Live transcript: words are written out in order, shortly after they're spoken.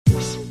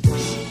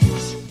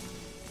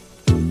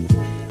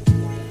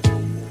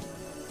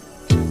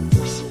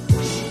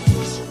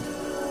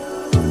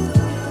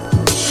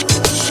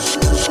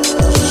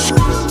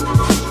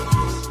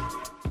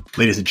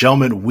Ladies and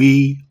gentlemen,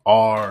 we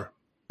are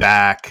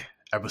back.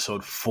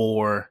 Episode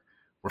 4.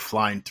 We're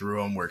flying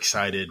through them. We're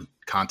excited.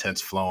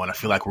 Content's flowing. I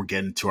feel like we're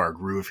getting to our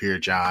groove here,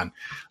 John.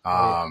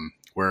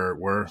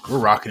 We're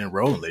rocking and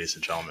rolling, ladies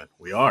and gentlemen.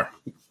 We are.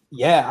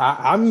 Yeah,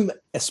 I'm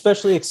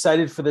especially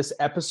excited for this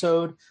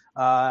episode.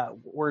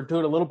 We're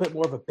doing a little bit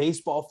more of a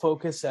baseball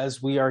focus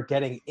as we are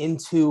getting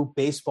into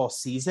baseball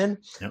season.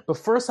 Yep. But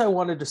first, I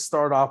wanted to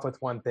start off with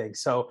one thing.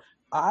 So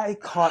I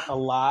caught a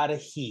lot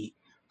of heat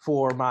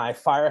for my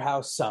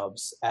Firehouse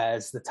subs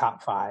as the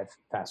top 5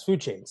 fast food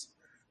chains.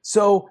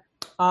 So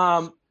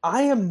I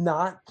am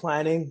not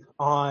planning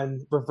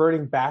on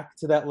reverting back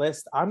to that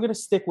list. I'm going to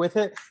stick with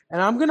it,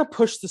 and I'm going to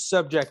push the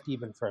subject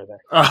even further.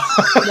 I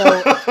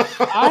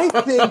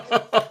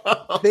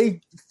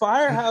think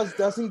Firehouse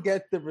doesn't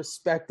get the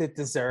respect it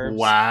deserves.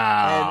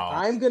 Wow.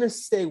 And I'm going to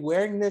stay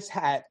wearing this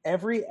hat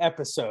every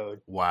episode.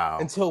 Wow.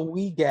 Until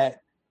we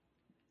get,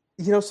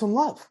 some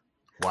love.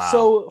 Wow.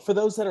 So for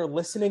those that are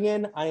listening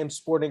in, I am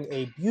sporting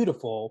a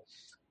beautiful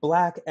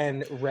black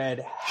and red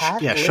hat.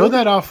 Yeah, show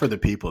that off for the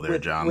people there,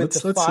 John. Let's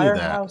see that.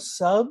 Firehouse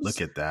subs. Look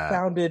at that.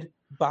 Founded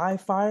by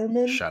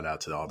firemen. Shout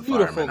out to all the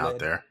Beautiful firemen lid. out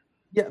there.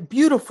 Yeah,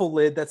 beautiful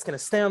lid that's going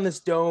to stay on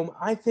this dome.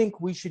 I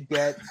think we should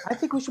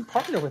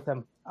partner with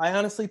them. I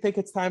honestly think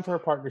it's time for a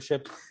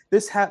partnership.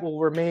 This hat will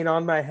remain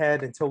on my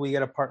head until we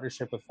get a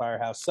partnership with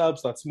Firehouse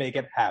subs. Let's make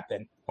it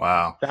happen.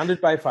 Wow. Founded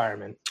by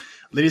firemen.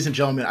 Ladies and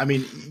gentlemen, I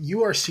mean,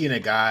 you are seeing a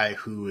guy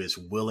who is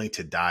willing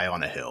to die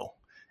on a hill.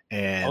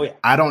 And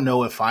I don't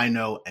know if I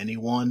know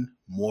anyone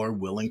more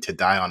willing to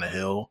die on a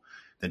hill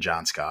than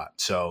John Scott.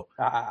 So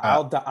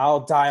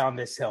I'll die on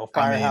this hill.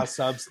 Firehouse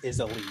subs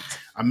is elite.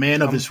 A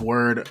man of his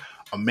word,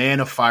 a man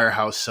of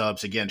Firehouse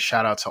subs. Again,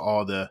 shout out to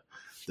all the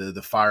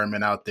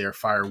firemen out there,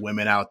 fire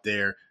women out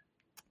there,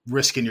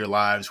 risking your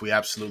lives. We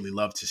absolutely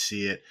love to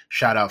see it.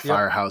 Shout out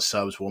Firehouse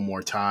subs one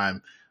more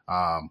time.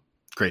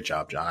 Great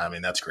job, John. I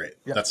mean, that's great.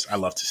 Yep. I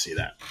love to see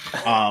that.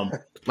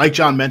 Like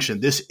John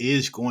mentioned, this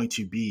is going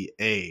to be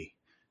a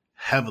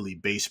heavily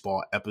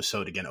baseball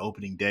episode. Again,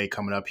 opening day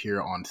coming up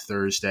here on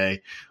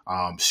Thursday.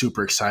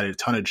 Super excited,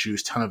 ton of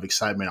juice, ton of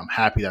excitement. I'm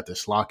happy that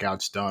this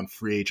lockout's done.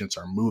 Free agents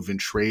are moving,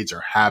 trades are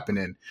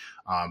happening.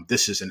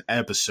 This is an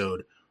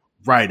episode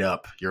right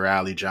up your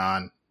alley,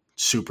 John.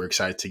 Super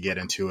excited to get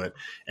into it.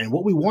 And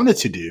what we wanted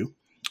to do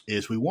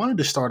is we wanted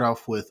to start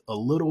off with a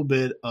little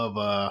bit of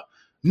a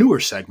newer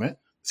segment.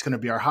 It's going to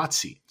be our hot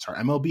seat. It's our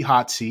MLB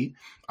hot seat.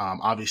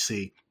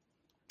 Obviously,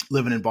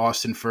 living in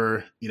Boston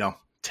for,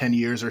 10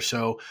 years or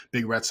so,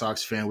 big Red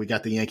Sox fan. We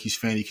got the Yankees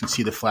fan. You can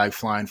see the flag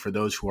flying for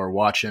those who are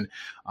watching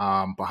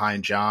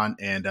behind John.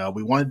 And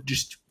we wanted to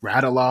just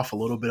rattle off a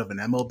little bit of an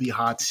MLB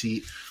hot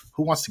seat.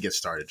 Who wants to get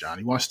started, John?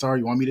 You want to start?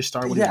 You want me to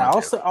start?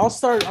 I'll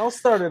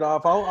start it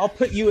off. I'll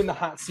put you in the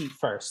hot seat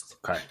first.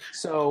 Okay.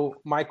 So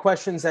my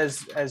questions,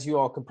 as you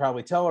all could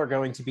probably tell, are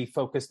going to be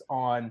focused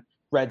on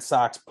Red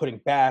Sox putting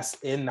Bass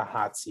in the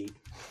hot seat.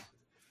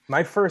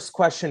 My first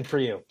question for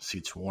you.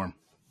 Seat's warm.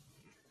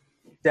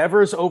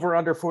 Devers over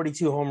under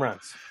 42 home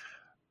runs.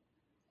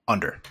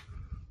 Under.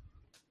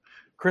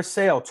 Chris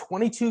Sale,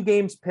 22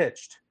 games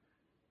pitched.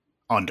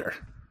 Under.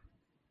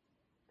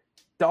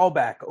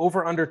 Dahlbeck,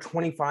 over under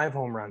 25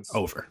 home runs.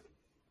 Over.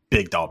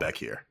 Big Dahlbeck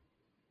here.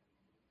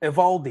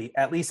 Evaldi,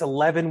 at least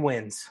 11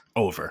 wins.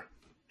 Over.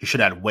 He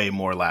should have had way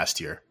more last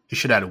year.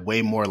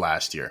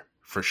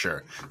 For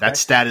sure. Okay. That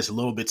stat is a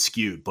little bit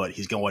skewed, but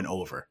he's going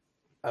over.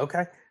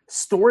 Okay.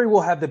 Story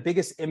will have the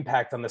biggest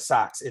impact on the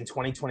Sox in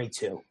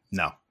 2022.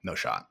 No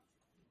shot.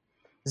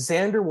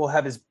 Xander will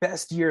have his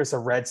best year as a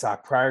Red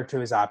Sox prior to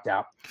his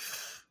opt-out.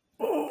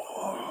 I'm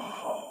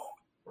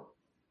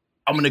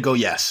going to go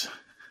yes.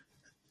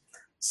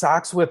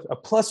 Sox with a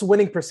plus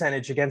winning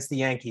percentage against the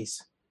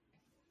Yankees.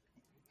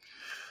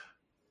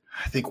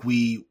 I think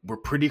we were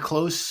pretty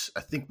close.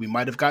 I think we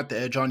might have got the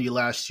edge on you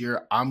last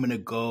year. I'm going to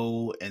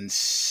go and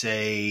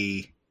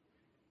say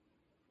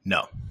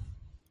no.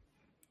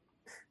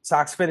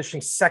 Sox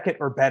finishing second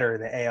or better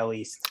in the AL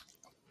East.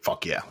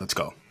 Fuck yeah, let's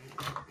go.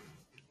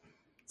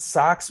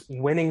 Sox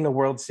winning the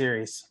World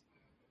Series.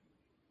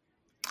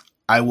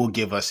 I will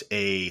give us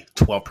a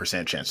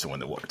 12% chance to win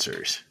the World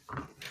Series.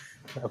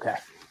 Okay.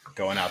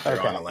 Going out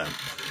there on a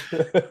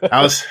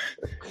limb.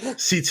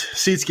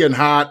 Seats getting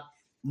hot, a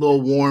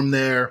little warm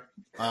there.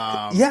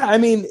 I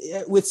mean,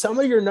 with some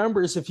of your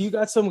numbers, if you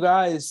got some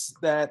guys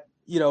that,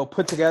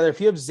 put together, if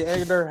you have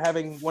Xander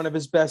having one of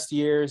his best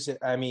years,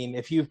 I mean,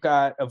 if you've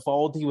got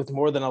Evaldi with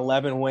more than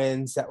 11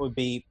 wins, that would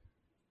be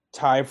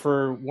tied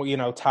for,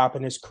 top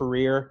in his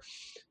career.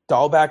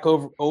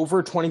 Dahlbeck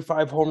over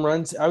 25 home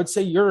runs. I would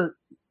say you're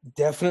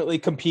definitely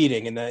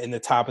competing in the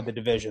top of the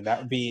division. That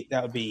would be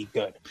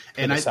good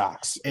for the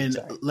Sox. And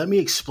let me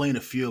explain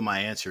a few of my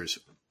answers.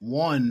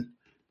 One,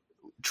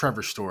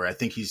 Trevor Story. I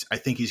think he's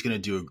going to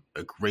do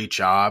a great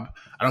job.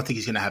 I don't think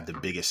he's going to have the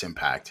biggest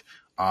impact.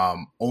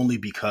 Only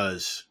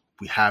because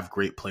we have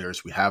great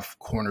players. We have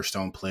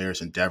cornerstone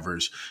players in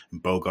Devers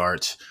and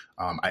Bogarts.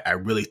 I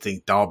really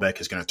think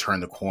Dahlbeck is going to turn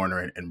the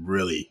corner and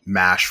really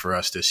mash for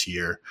us this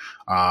year.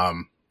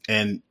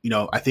 And,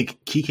 I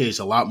think Kike is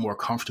a lot more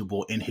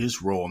comfortable in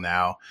his role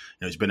now.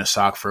 He's been a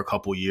Sox for a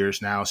couple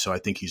years now, so I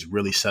think he's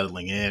really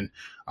settling in.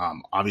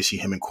 Obviously,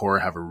 him and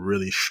Cora have a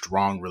really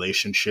strong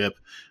relationship.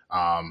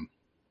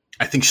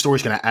 I think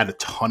Story's going to add a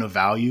ton of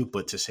value,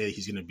 but to say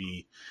he's going to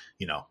be,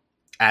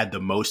 add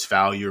the most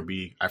value or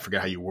be, I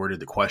forget how you worded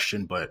the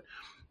question, but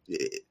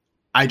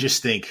I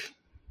just think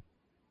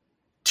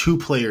two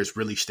players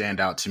really stand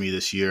out to me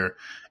this year.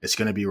 It's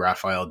going to be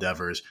Rafael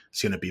Devers.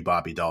 It's going to be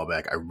Bobby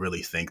Dahlbeck. I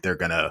really think they're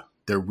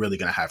really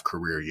going to have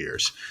career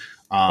years.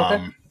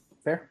 Okay,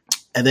 fair.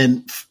 And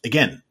then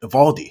again,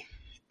 Evaldi.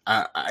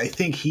 I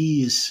think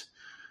he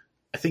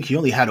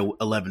only had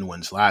 11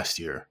 wins last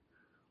year,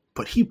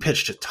 but he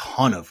pitched a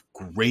ton of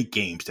great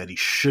games that he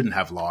shouldn't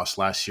have lost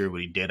last year.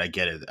 But he did. I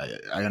get it.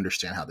 I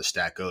understand how the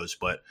stat goes,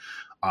 but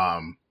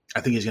I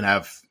think he's going to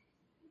have.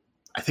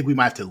 I think we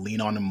might have to lean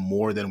on him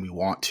more than we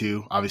want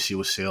to. Obviously,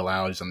 with Sale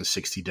out, he's on the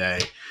 60-day.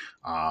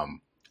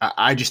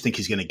 I just think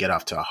he's going to get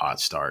off to a hot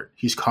start.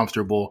 He's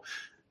comfortable.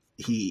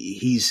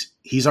 He's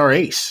our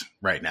ace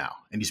right now,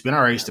 and he's been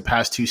our ace the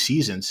past 2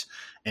 seasons.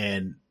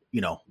 And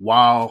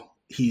while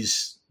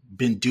he's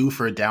been due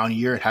for a down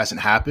year, it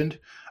hasn't happened.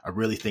 I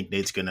really think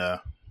Nate's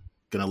gonna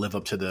live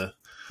up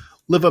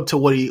to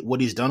what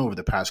he's done over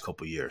the past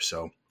couple of years.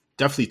 So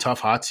definitely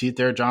tough hot seat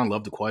there, John.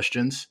 Love the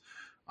questions.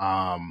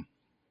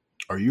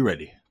 Are you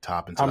ready to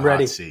hop into the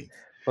hot seat?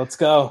 Let's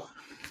go.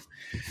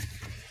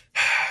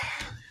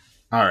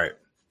 All right.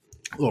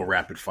 A little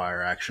rapid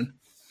fire action.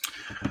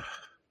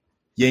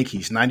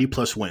 Yankees,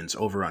 90-plus wins,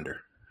 over,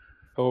 under.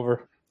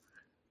 Over.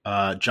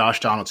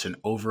 Josh Donaldson,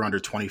 over, under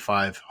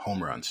 25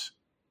 home runs.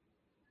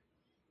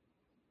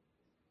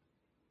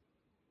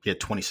 He had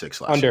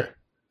 26 last year.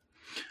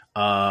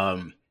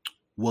 Under.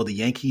 Will the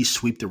Yankees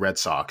sweep the Red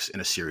Sox in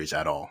a series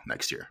at all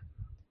next year?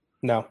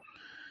 No.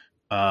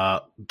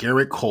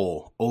 Garrett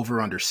Cole,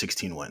 over, under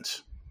 16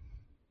 wins.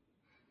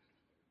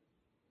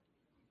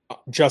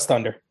 Just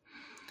under.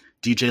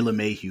 DJ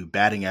LeMahieu,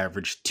 batting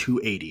average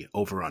 280,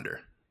 over,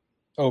 under.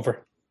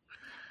 Over.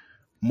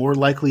 More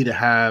likely to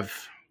have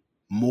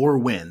more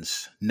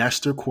wins,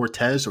 Nestor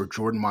Cortez or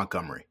Jordan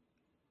Montgomery?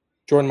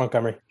 Jordan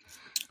Montgomery.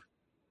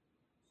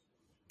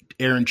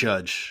 Aaron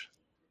Judge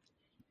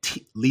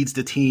leads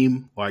the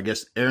team, or I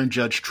guess Aaron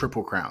Judge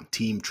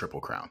team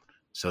triple crown.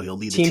 So he'll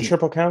lead the team. Team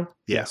triple crown?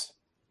 Yes.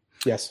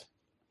 Yes.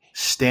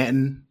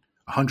 Stanton,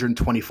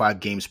 125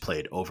 games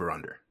played, over,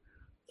 under.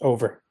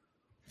 Over.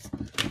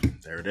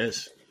 There it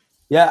is.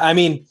 Yeah, I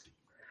mean,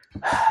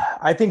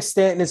 I think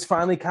Stanton is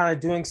finally kind of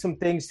doing some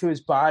things to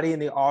his body in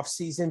the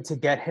offseason to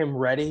get him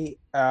ready,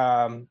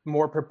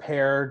 more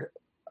prepared,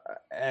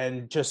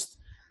 and just,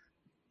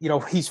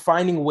 he's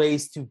finding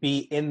ways to be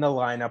in the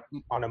lineup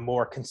on a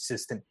more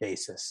consistent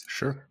basis.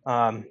 Sure.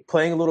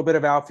 Playing a little bit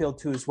of outfield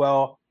too as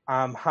well.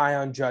 I'm high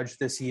on Judge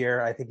this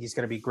year. I think he's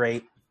going to be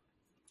great.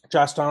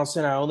 Josh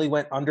Donaldson, I only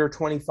went under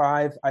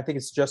 25. I think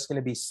it's just going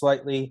to be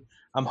slightly.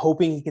 I'm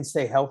hoping he can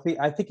stay healthy.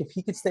 I think if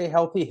he could stay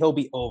healthy, he'll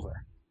be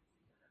over.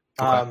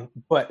 Okay.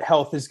 But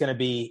health is going to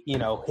be,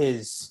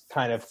 his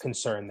kind of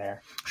concern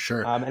there.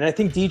 Sure. And I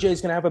think DJ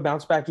is going to have a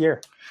bounce back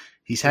year.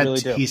 He's had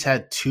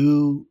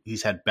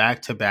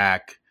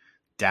back-to-back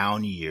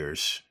down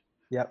years.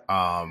 Yep.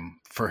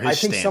 For his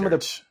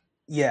standards.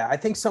 I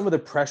think some of the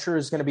pressure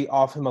is going to be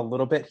off him a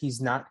little bit. He's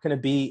not going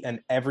to be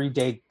an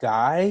everyday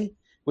guy,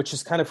 which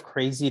is kind of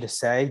crazy to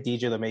say.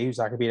 DJ LeMahieu's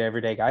not going to be an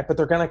everyday guy, but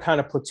they're going to kind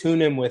of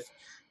platoon him with,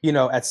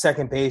 at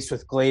second base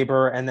with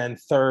Glaber, and then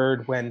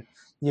third when,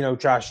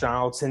 Josh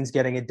Donaldson's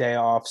getting a day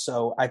off.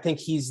 So I think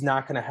he's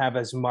not going to have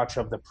as much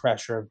of the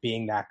pressure of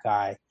being that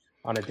guy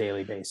on a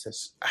daily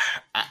basis.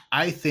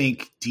 I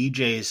think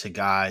DJ is a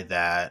guy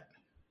that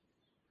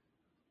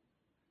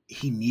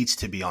he needs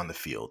to be on the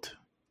field.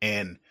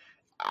 And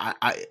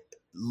I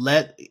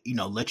let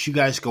you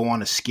guys go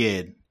on a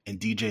skid and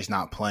DJ's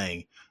not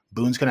playing.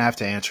 Boone's going to have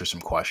to answer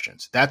some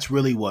questions. That's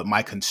really what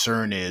my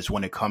concern is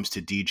when it comes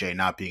to DJ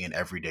not being an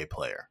everyday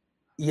player.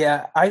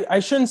 Yeah, I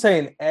shouldn't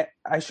say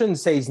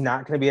he's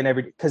not going to be an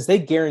everyday, because they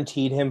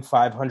guaranteed him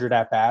 500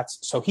 at bats,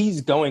 so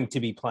he's going to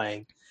be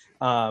playing.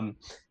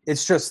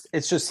 It's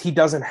just he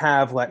doesn't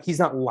have he's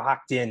not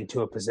locked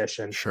into a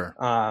position. Sure.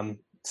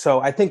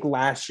 So I think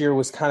last year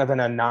was kind of an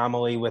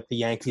anomaly with the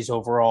Yankees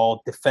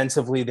overall.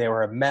 Defensively, they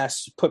were a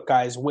mess. Put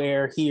guys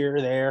where,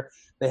 here, there.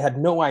 They had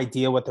no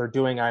idea what they're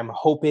doing. I'm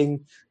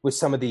hoping with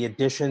some of the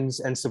additions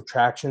and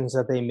subtractions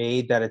that they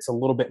made that it's a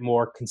little bit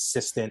more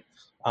consistent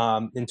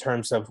in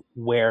terms of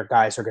where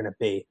guys are going to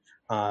be.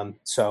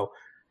 So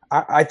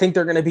I think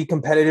they're going to be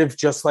competitive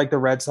just like the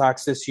Red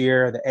Sox this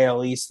year. The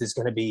AL East is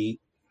going to be,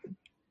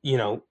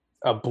 a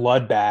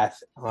bloodbath,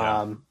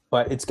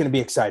 but it's going to be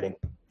exciting.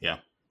 Yeah,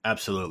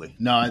 absolutely.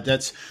 No,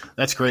 that's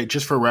great.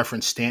 Just for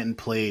reference, Stanton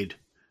played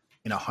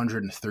in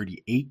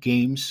 138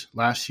 games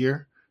last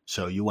year.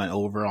 So you went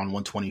over on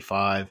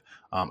 125.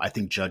 I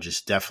think Judge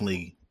is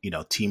definitely,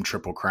 team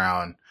triple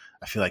crown.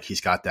 I feel like he's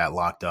got that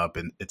locked up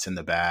and it's in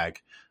the bag.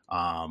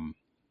 And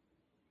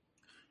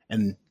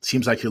And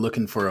seems like you're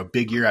looking for a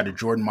big year out of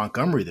Jordan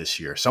Montgomery this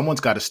year.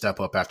 Someone's got to step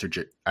up after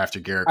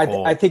Garrett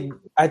Cole. I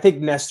think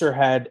Nestor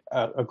had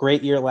a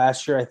great year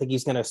last year. I think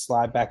he's going to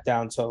slide back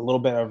down to a little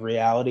bit of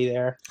reality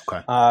there.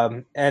 Okay.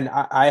 And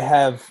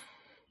I'm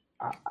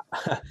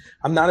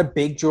not a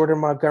big Jordan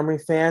Montgomery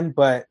fan,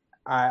 but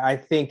I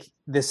think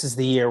this is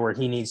the year where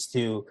he needs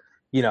to,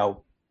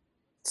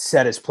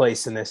 set his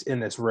place in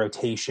this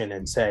rotation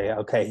and say,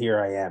 okay, here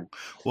I am.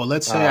 Well,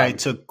 let's say I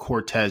took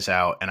Cortez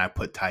out and I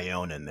put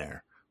Tyone in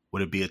there.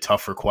 Would it be a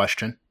tougher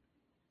question?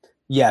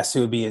 Yes,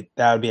 that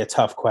would be a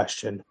tough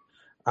question.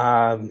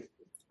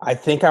 I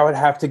think I would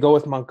have to go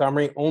with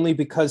Montgomery only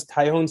because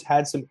Tyone's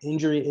had some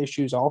injury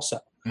issues also.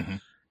 Mm-hmm.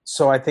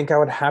 So I think I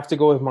would have to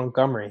go with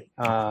Montgomery.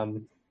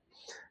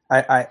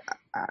 I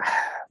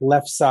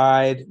left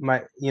side,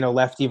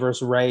 lefty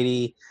versus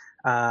righty.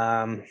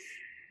 I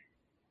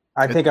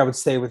think I would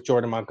stay with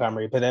Jordan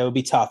Montgomery, but it would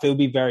be tough. It would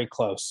be very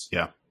close.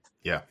 Yeah.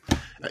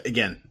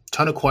 Again,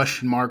 ton of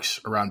question marks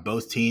around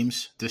both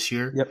teams this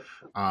year. Yep.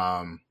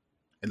 And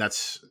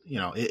that's,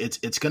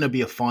 it's going to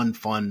be a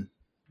fun.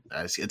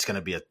 It's going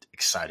to be an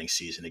exciting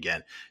season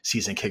again.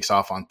 Season kicks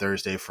off on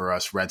Thursday for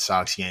us, Red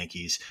Sox,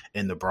 Yankees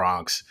in the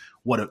Bronx.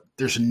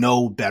 There's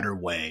no better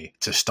way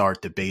to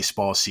start the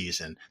baseball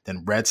season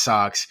than Red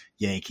Sox,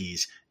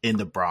 Yankees in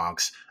the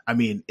Bronx. I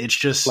mean, it's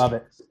just love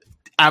it.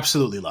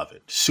 Absolutely love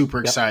it. Super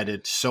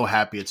excited. So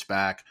happy it's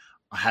back.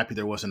 I'm happy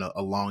there wasn't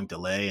a long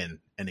delay. And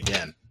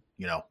again,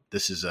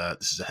 this is a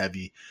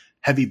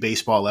heavy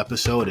baseball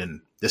episode,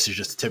 and this is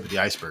just the tip of the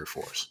iceberg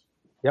for us.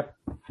 Yep.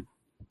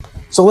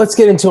 So let's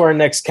get into our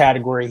next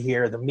category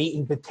here, the meat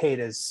and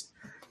potatoes,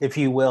 if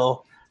you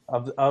will,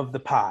 of the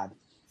pod.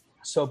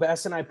 So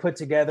Bass and I put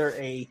together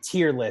a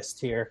tier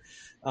list here,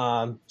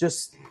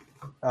 just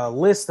a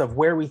list of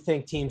where we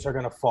think teams are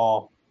going to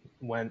fall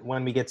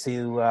when we get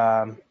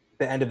to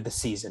the end of the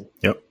season.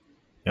 Yep.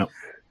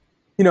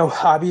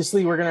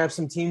 Obviously we're going to have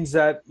some teams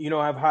that,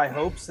 have high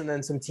hopes, and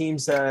then some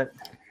teams that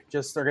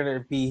just are going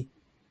to be,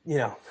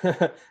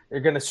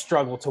 they're going to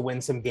struggle to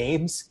win some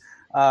games.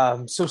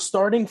 So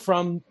starting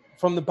from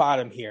the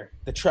bottom here,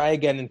 the try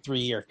again in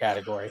 3-year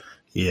category.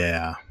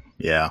 Yeah.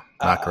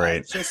 Not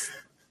great.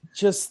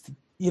 Just,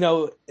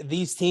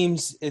 these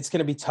teams, it's going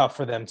to be tough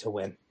for them to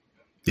win.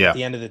 Yeah. At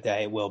the end of the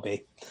day, it will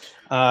be.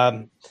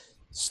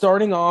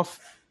 Starting off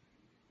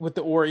with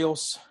the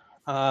Orioles,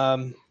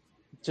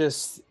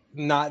 just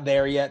not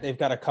there yet. They've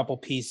got a couple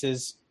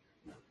pieces,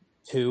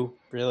 2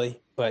 really,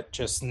 but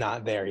just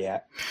not there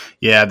yet.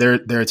 Yeah,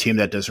 they're a team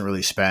that doesn't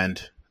really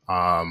spend.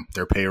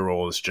 Their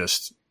payroll is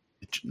just,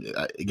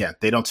 again,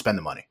 they don't spend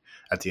the money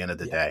at the end of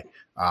the day.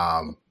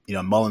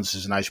 Mullins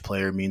is a nice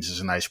player, Means is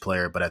a nice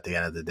player, but at the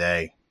end of the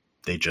day,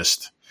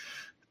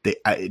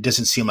 it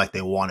doesn't seem like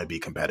they want to be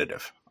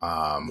competitive.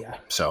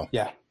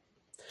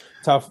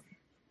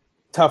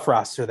 Tough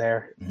roster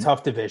there. Mm-hmm.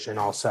 Tough division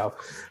also.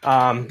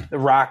 The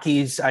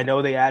Rockies, I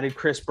know they added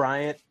Chris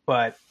Bryant,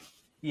 but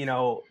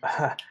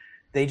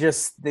they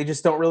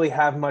just don't really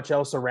have much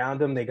else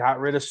around them. They got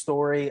rid of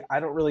Story. I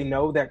don't really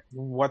know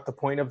what the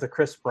point of the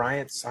Chris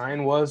Bryant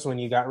sign was when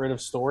you got rid of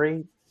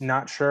Story.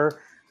 Not sure.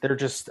 They're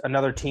just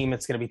another team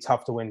that's going to be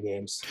tough to win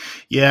games.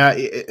 Yeah,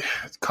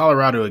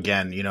 Colorado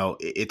again.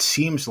 It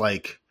seems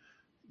like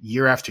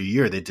year after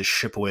year they just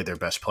ship away their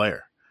best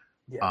player.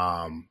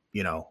 Yeah.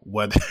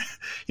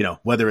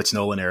 Whether it's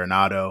Nolan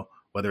Arenado,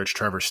 whether it's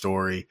Trevor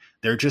Story,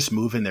 they're just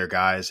moving their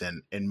guys,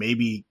 and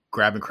maybe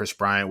grabbing Chris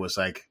Bryant was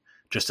like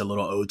just a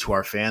little ode to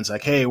our fans.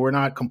 Like, hey, we're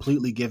not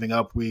completely giving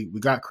up. We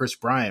got Chris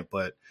Bryant,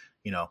 but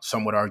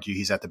some would argue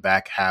he's at the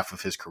back half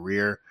of his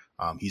career.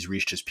 He's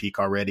reached his peak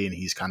already, and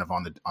he's kind of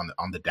on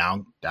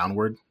the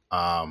downward.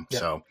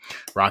 So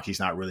Rocky's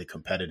not really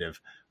competitive.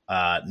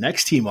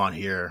 Next team on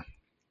here,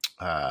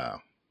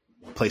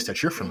 place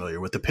that you're familiar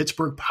with, the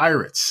Pittsburgh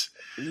Pirates.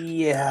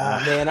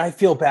 Yeah, man, I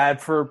feel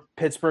bad for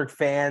Pittsburgh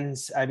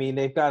fans. I mean,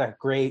 they've got a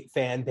great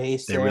fan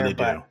base. They really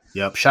do.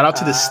 Yep. Shout out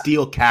to the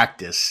Steel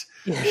Cactus.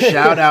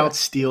 Shout out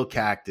Steel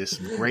Cactus.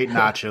 Some great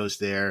nachos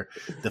there.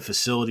 The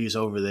facilities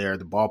over there.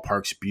 The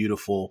ballpark's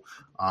beautiful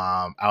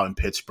out in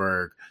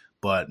Pittsburgh,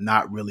 but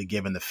not really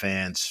giving the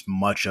fans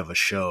much of a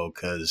show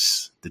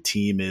because the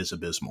team is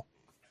abysmal.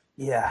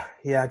 Yeah.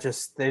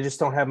 They just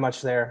don't have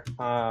much there.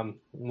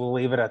 We'll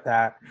leave it at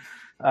that.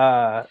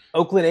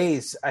 Oakland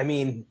A's, I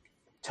mean,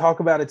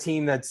 talk about a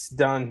team that's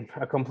done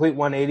a complete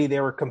 180. They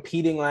were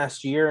competing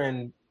last year,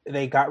 and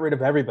they got rid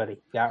of everybody.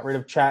 Got rid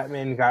of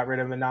Chapman, got rid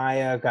of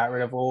Minaya, got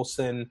rid of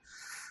Olsen.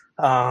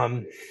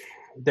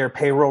 Their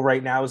payroll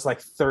right now is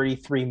like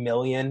 $33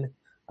 million.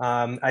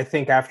 I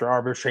think after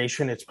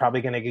arbitration, it's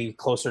probably going to be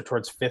closer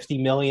towards $50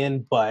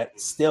 million, but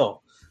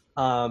still,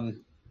 I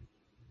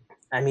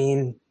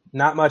mean,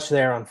 not much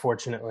there,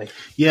 unfortunately.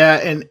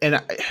 Yeah, and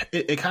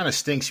it kind of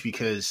stinks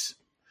because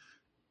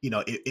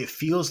it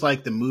feels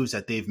like the moves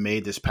that they've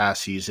made this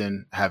past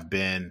season have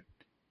been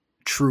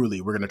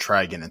truly, we're going to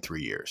try again in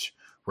 3 years,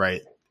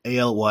 right?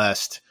 AL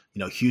West,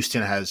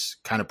 Houston has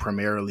kind of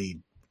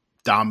primarily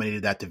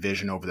dominated that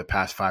division over the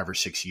past 5 or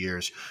 6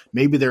 years.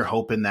 Maybe they're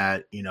hoping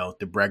that,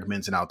 the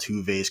Bregmans and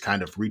Altuves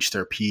kind of reach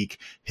their peak,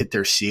 hit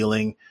their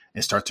ceiling,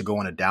 and start to go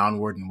on a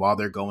downward. And while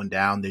they're going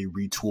down, they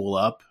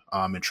retool up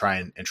and try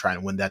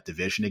and win that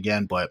division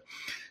again. But,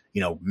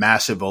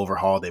 massive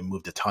overhaul. They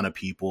moved a ton of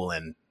people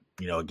and,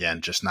 again,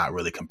 just not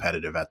really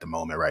competitive at the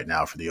moment right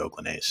now for the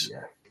Oakland A's.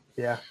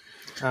 Yeah.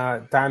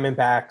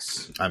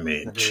 Diamondbacks. I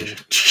mean,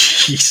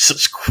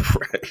 Jesus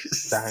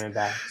Christ.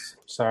 Diamondbacks.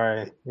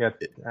 Sorry.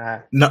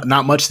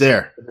 Not much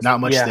there. Not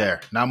much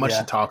there. Not much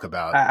to talk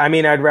about. I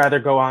mean, I'd rather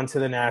go on to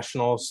the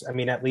Nationals. I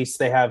mean, at least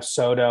they have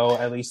Soto.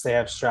 At least they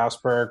have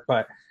Strasburg.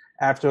 But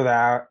after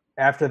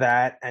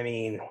that, I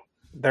mean,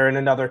 they're in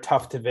another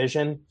tough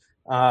division.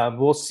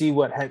 We'll see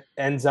what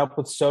ends up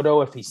with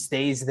Soto if he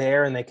stays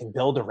there and they can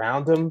build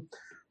around him,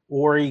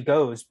 or he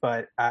goes.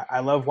 But I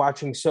love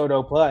watching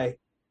Soto play.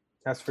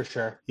 That's for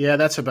sure. Yeah,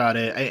 that's about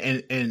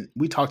it. And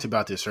we talked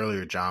about this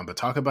earlier, John, but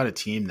talk about a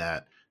team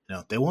that,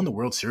 they won the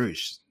World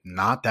Series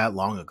not that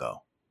long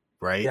ago,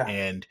 right? Yeah.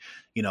 And,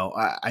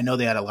 I know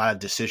they had a lot of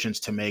decisions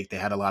to make. They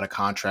had a lot of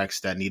contracts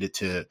that needed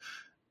to,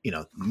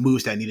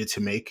 moves that needed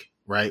to make,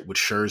 right? With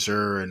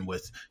Scherzer and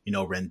with,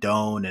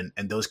 Rendon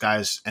and those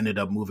guys ended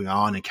up moving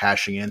on and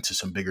cashing into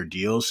some bigger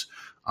deals.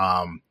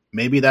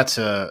 Maybe that's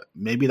a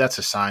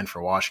sign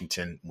for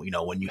Washington.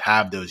 When you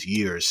have those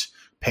years,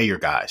 pay your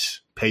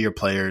guys, pay your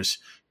players,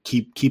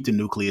 keep the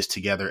nucleus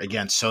together.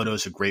 Again,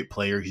 Soto's a great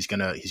player. He's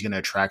gonna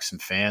attract some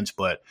fans,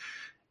 but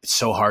it's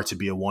so hard to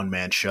be a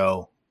one-man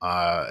show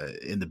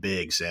in the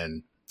bigs,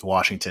 and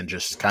Washington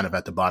just kind of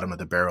at the bottom of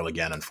the barrel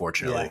again,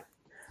 unfortunately. Yeah.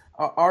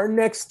 Our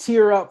next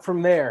tier up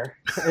from there,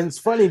 and it's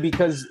funny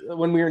because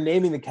when we were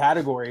naming the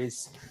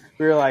categories,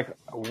 we were like,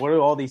 what do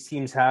all these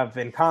teams have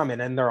in common?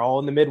 And they're all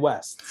in the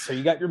Midwest. So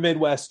you got your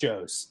Midwest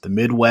Joes. The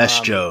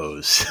Midwest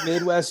Joes.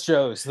 Midwest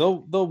Joes.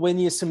 They'll win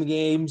you some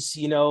games,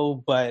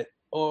 but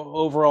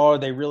overall, are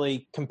they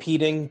really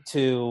competing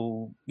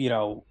to,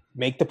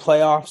 make the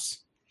playoffs?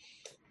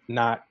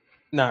 Not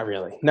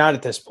really. Not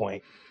at this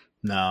point.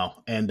 No.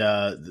 And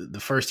the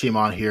first team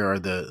on here are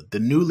the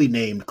newly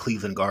named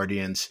Cleveland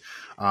Guardians.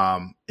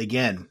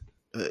 Again,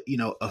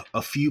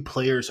 a few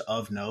players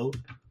of note,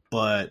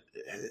 but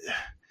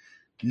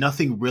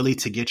nothing really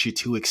to get you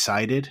too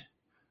excited.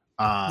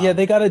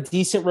 They got a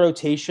decent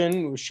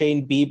rotation with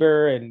Shane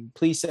Bieber and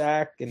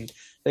Plesac, and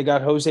they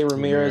got Jose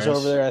Ramirez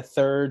over there at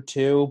third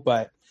too.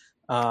 But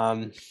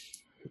I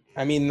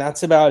mean,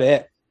 that's about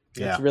it.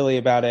 That's really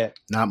about it.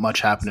 Not much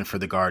happening for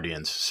the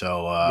Guardians,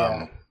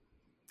 so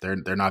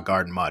they're not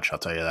guarding much. I'll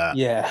tell you that.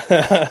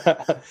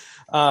 Yeah,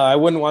 I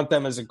wouldn't want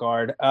them as a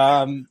guard.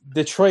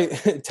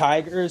 Detroit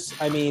Tigers.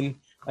 I mean,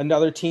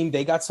 another team.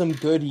 They got some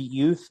good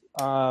youth.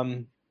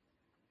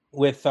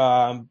 With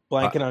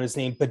blanking on his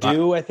name,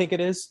 Badu, I think it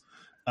is.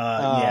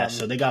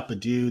 So they got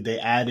Badu. They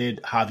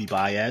added Javi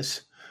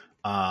Baez,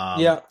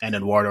 and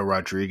Eduardo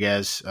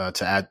Rodriguez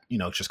to add,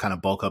 just kind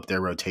of bulk up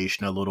their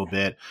rotation a little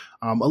bit.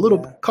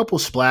 Couple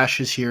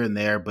splashes here and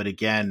there, but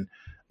again,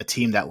 a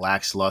team that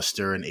lacks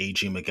luster and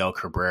aging Miguel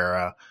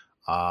Cabrera.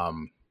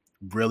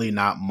 Really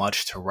not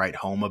much to write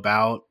home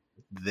about.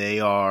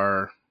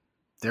 They're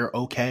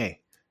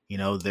okay.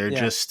 They're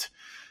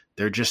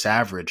just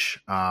average.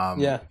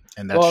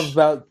 And that's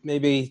about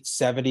maybe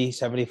 70,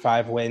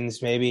 75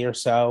 wins maybe or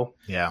so.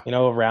 Yeah.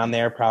 Around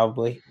there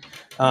probably.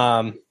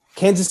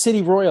 Kansas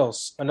City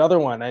Royals, another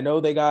one. I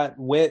know they got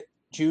Witt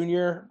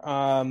Jr.,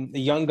 the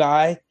young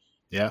guy.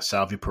 Yeah,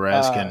 Salvi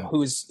Perez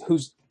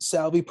who's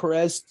Salvi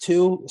Perez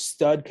too,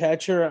 stud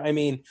catcher. I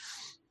mean,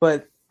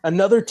 but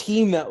another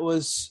team that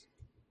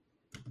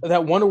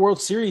won a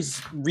World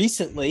Series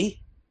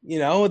recently,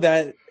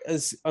 that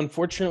has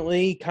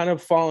unfortunately kind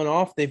of fallen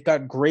off. They've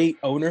got great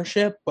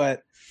ownership,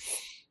 but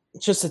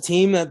it's just a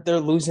team that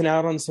they're losing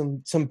out on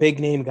some big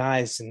name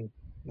guys, and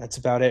that's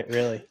about it,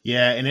 really.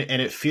 Yeah, and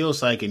it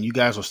feels like, and you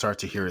guys will start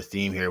to hear a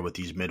theme here with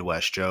these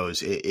Midwest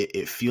Joes.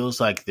 It feels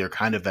like they're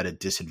kind of at a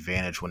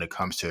disadvantage when it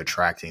comes to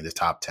attracting the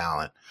top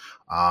talent.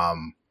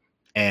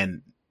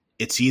 And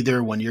it's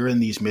either when you're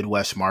in these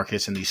Midwest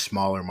markets and these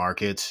smaller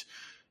markets,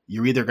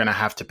 you're either going to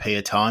have to pay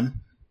a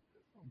ton,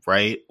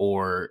 right?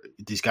 Or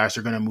these guys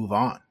are going to move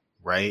on,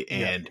 right?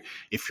 And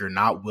if you're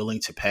not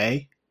willing to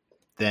pay,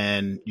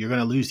 then you're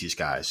going to lose these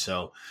guys.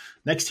 So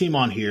next team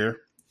on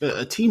here,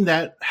 a team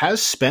that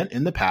has spent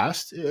in the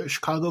past,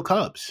 Chicago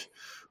Cubs.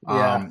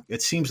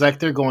 It seems like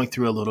they're going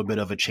through a little bit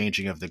of a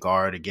changing of the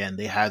guard. Again,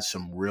 they had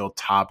some real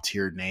top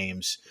tier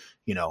names,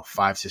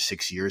 5 to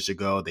 6 years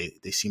ago.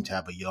 They seem to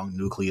have a young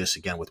nucleus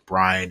again with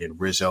Bryant and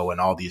Rizzo and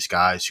all these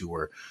guys who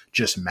were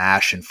just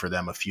mashing for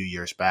them a few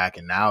years back.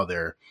 And now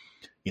they're,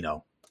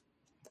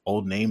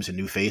 old names and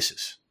new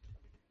faces.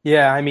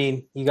 Yeah, I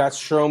mean, you got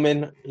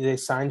Stroman. They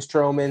signed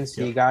Stroman,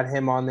 so you got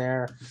him on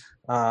there.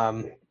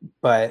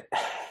 But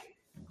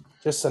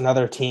just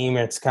another team.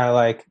 It's kind of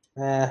like,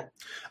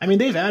 I mean,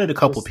 they've added a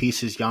couple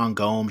pieces, Yan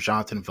Gomes,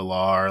 Jonathan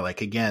Villar.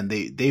 Like, again,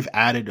 they've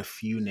added a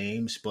few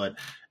names, but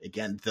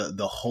again,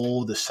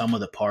 the sum of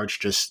the parts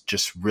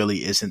just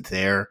really isn't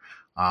there.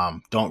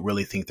 Don't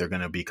really think they're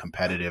going to be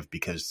competitive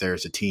because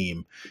there's a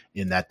team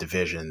in that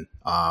division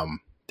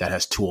that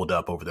has tooled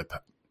up over the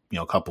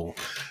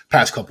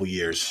past couple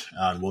years.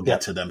 We'll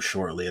get to them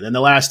shortly. And then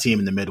the last team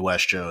in the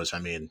Midwest, Joe's,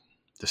 the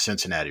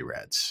Cincinnati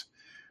Reds.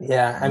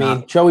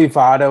 Yeah, Joey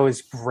Votto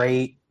is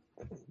great.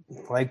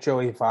 Like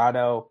Joey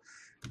Votto,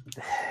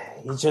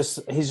 he's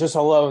just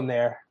alone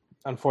there.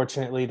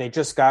 Unfortunately, they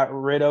just got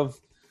rid of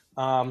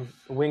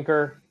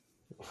Winker.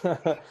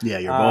 Yeah,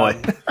 your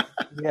boy.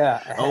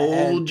 Yeah,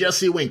 old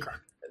Jesse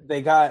Winker.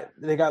 They got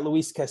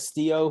Luis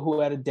Castillo,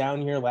 who had a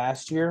down year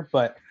last year,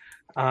 but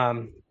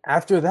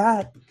after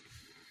that,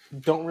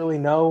 don't really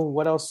know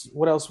what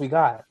else we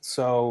got.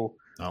 So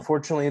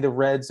fortunately, the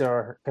Reds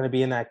are going to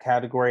be in that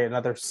category.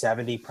 Another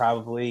 70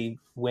 probably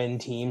win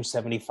team,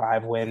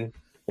 75 win,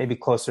 maybe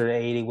closer to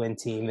 80 win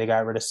team. They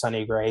got rid of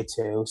Sonny Gray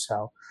too.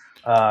 So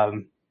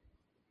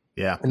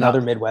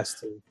another Midwest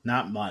team.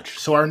 Not much.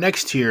 So our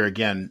next tier,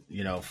 again,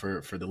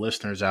 for the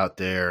listeners out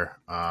there,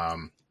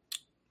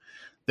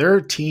 there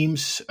are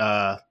teams,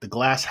 the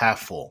glass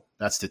half full.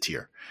 That's the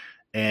tier.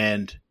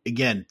 And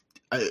again,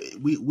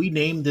 we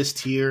named this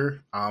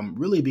tier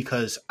really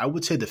because I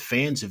would say the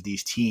fans of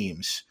these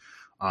teams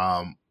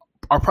are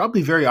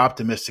probably very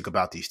optimistic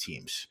about these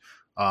teams.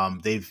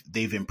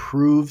 They've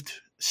improved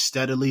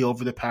steadily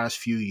over the past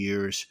few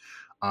years,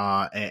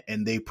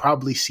 and they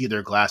probably see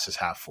their glasses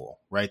half full,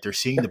 right? They're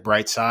seeing the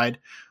bright side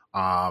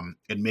and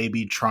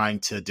maybe trying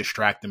to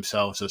distract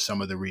themselves of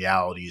some of the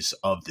realities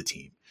of the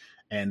team.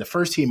 And the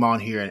first team on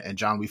here, and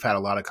John, we've had a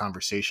lot of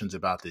conversations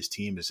about this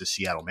team, is the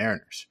Seattle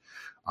Mariners,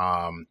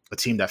 a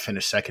team that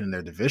finished second in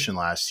their division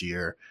last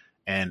year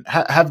and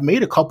have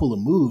made a couple of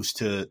moves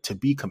to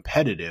be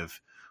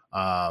competitive.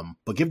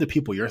 But give the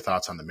people your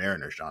thoughts on the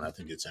Mariners, John. I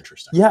think it's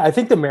interesting. Yeah, I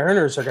think the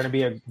Mariners are going to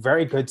be a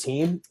very good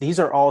team. These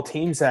are all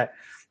teams that,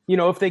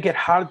 if they get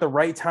hot at the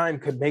right time,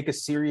 could make a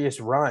serious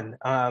run.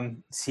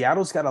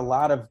 Seattle's got a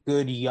lot of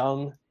good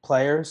young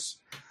players.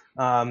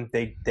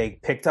 They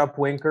picked up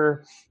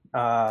Winker.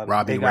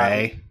 Robbie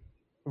Ray.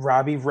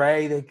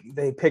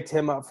 They picked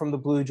him up from the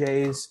Blue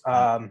Jays.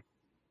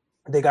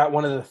 They got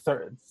one of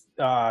the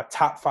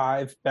top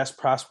 5 best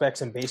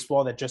prospects in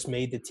baseball that just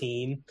made the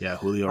team. Yeah,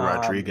 Julio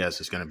Rodriguez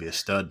is going to be a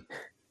stud.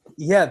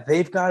 Yeah,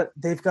 they've got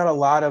a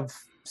lot of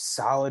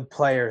solid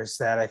players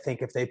that I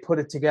think if they put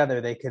it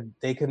together, they could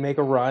make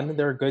a run.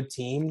 They're a good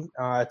team.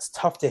 It's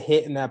tough to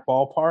hit in that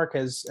ballpark,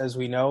 as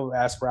we know.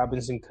 Ask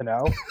Robinson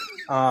Cano.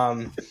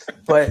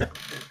 But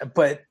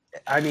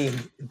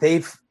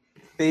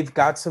they've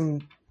got some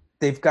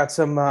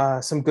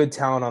good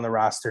talent on the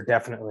roster,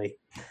 definitely.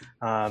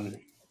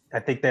 I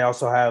think they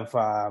also have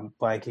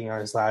blanking on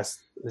his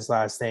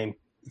last name.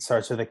 It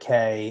starts with a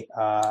K.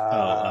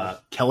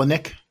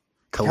 Kelenic.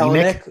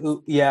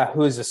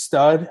 Who is a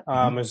stud.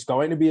 Is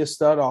going to be a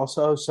stud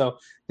also. So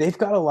they've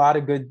got a lot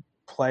of good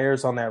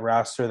players on that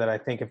roster that I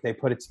think if they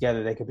put it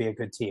together, they could be a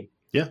good team.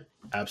 Yeah,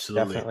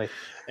 absolutely. Definitely.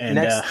 And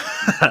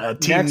a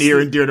team near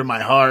and dear to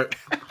my heart.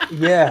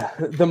 Yeah,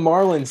 the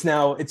Marlins.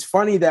 Now, it's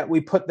funny that we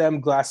put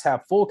them glass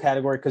half full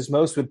category because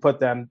most would put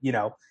them,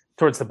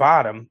 towards the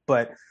bottom,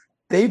 but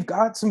they've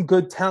got some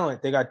good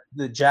talent. They got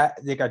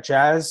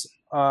Jazz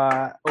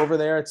over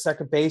there at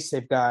second base.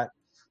 They've got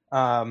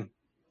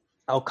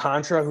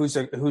Alcantara, who's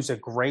a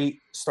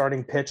great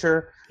starting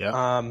pitcher.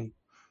 Yeah.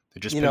 They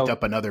just picked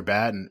up another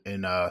bat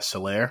in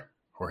Soler,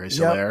 Jorge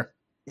Soler.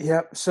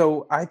 Yep.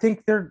 So I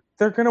think they're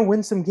going to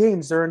win some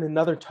games. They're in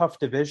another tough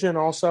division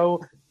also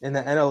in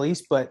the NL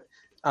East, but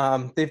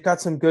they've got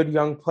some good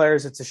young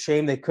players. It's a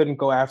shame they couldn't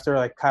go after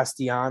like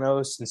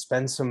Castellanos and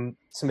spend some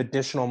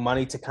additional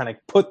money to kind of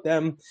put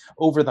them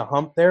over the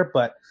hump there.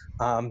 But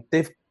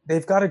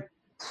they've got a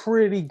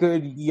pretty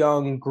good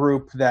young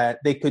group that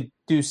they could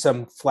do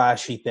some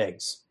flashy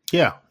things.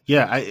 Yeah.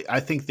 I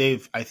think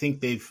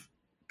they've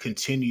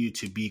continued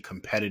to be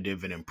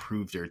competitive and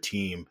improve their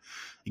team.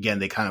 Again,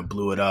 they kind of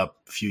blew it up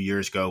a few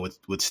years ago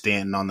with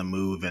Stanton on the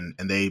move, and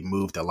they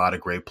moved a lot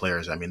of great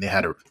players. They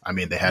had a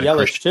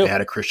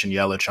Christian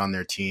Yelich on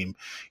their team.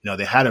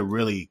 They had a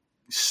really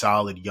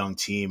solid young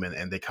team,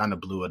 and they kind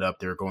of blew it up.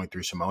 They were going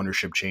through some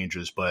ownership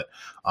changes, but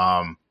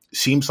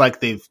seems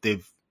like they're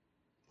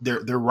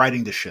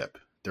righting the ship.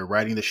 They're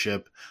righting the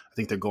ship. I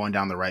think they're going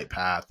down the right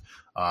path.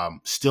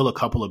 Still a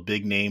couple of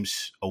big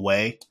names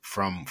away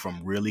from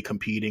really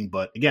competing,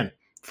 but again,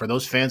 for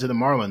those fans of the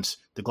Marlins,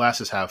 the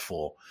glass is half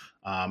full.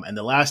 And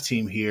the last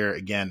team here,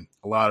 again,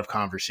 a lot of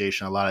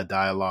conversation, a lot of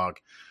dialogue.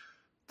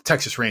 The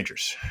Texas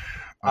Rangers.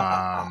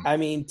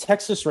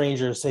 Texas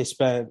Rangers, they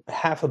spent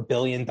 $500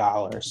 million,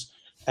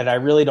 and I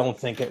really don't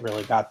think it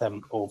really got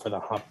them over the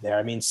hump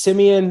there.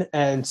 Simeon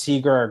and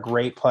Seager are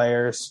great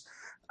players.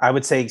 I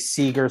would say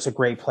Seager's a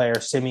great player.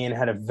 Simeon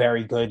had a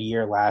very good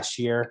year last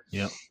year.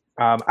 Yeah.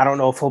 I don't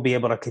know if he'll be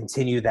able to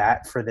continue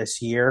that for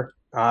this year.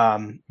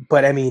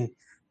 But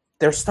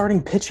their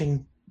starting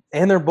pitching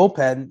and their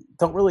bullpen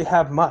don't really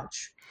have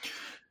much.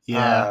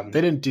 Yeah,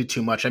 they didn't do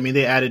too much.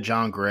 They added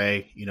John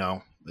Gray,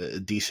 a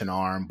decent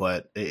arm,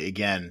 but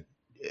again,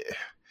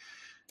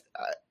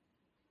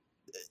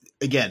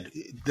 again,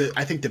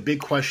 I think the big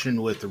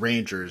question with the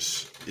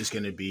Rangers is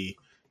going to be,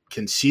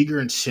 can Seager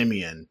and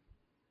Simeon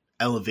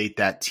elevate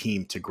that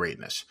team to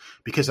greatness?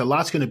 Because a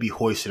lot's going to be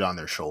hoisted on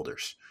their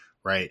shoulders,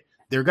 right?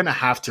 They're going to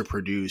have to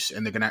produce,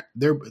 and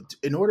they're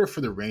in order for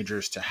the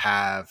Rangers to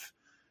have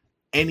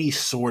any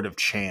sort of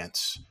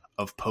chance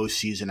of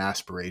postseason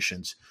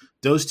aspirations,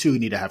 those two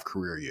need to have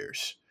career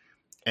years.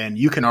 And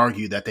you can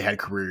argue that they had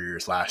career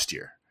years last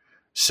year.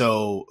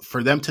 So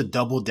for them to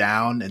double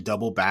down and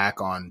double back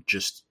on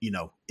just,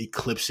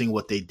 eclipsing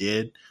what they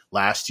did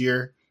last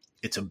year,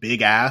 it's a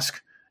big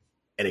ask,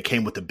 and it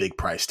came with a big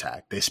price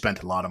tag. They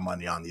spent a lot of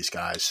money on these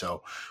guys.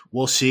 So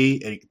we'll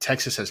see.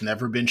 Texas has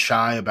never been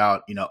shy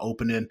about,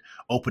 opening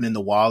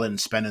the wallet and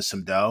spending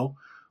some dough.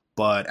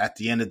 But at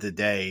the end of the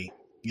day,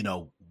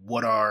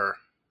 what are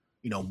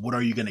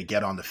you going to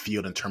get on the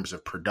field in terms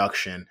of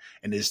production,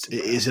 and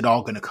is it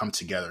all going to come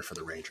together for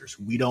the Rangers?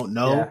 We don't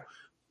know. Yeah.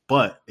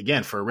 But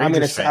again, for a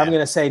Rangers fan, I'm going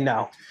to say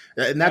no,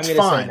 and that's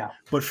fine. No.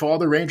 But for all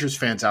the Rangers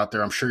fans out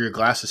there, I'm sure your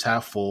glass is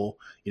half full.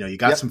 You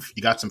got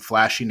some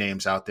flashy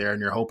names out there,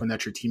 and you're hoping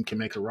that your team can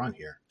make a run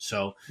here.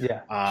 So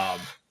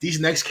these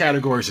next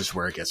categories is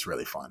where it gets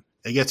really fun.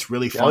 It gets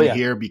really fun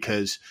here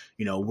because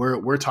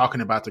we're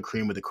talking about the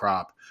cream of the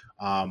crop.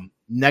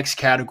 Next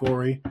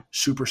category,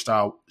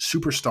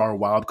 superstar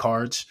wild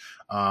cards.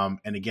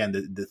 And again,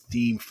 the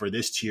theme for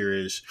this tier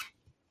is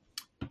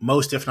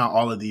most, if not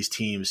all, of these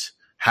teams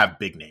have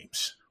big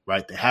names,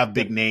 right? They have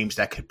big names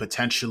that could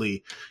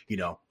potentially,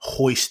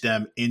 hoist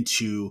them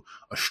into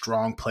a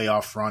strong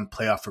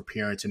playoff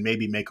appearance, and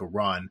maybe make a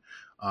run.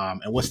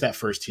 And what's that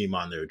first team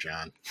on there,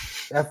 John?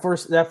 That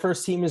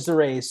first team is the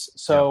Rays.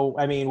 So,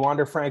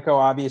 Wander Franco,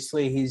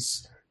 obviously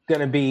he's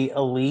going to be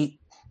elite.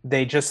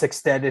 They just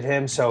extended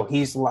him, so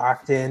he's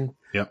locked in.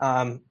 Yep.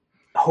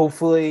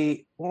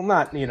 Hopefully, well,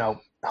 not,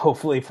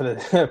 hopefully for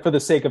the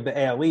sake of the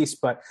AL East,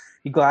 but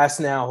Glass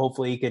now,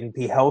 hopefully he can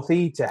be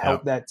healthy to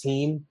help that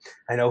team.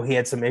 I know he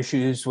had some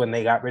issues when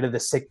they got rid of the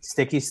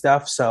sticky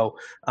stuff. So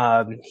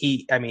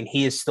he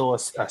is still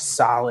a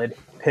solid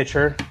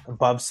pitcher,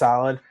 above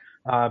solid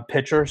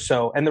pitcher.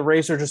 So, and the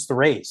Rays are just the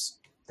Rays.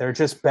 They're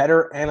just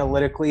better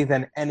analytically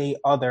than any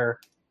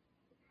other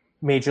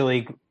major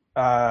league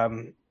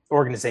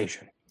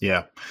organization.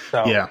 Yeah.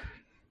 So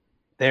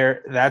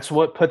that's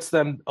what puts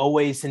them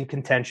always in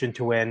contention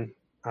to win.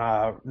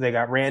 They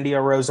got Randy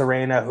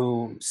Arozarena,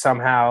 who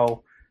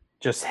somehow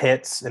just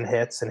hits and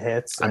hits and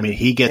hits.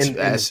 He gets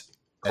as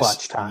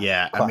clutch time.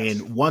 Yeah.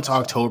 Clutch. Once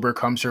October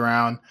comes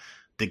around,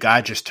 the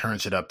guy just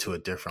turns it up to a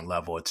different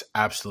level. It's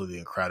absolutely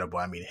incredible.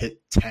 Hit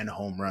 10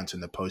 home runs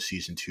in the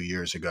postseason 2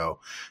 years ago.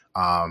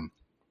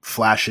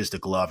 Flashes the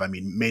glove.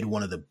 Made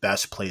one of the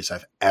best plays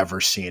I've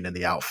ever seen in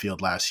the outfield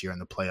last year in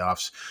the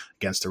playoffs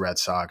against the Red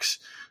Sox.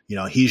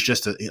 He's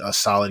just a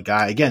solid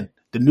guy. Again,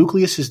 the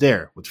nucleus is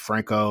there with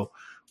Franco,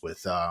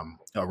 with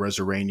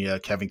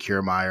Rosarena, Kevin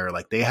Kiermaier.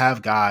 Like, they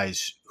have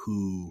guys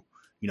who,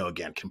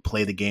 again, can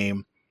play the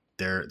game.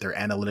 Their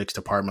analytics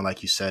department,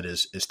 like you said,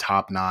 is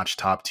top notch,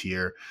 top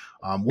tier.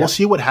 We'll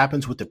see what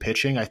happens with the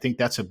pitching. I think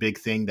that's a big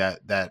thing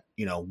that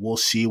we'll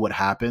see what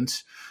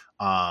happens.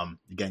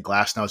 Again,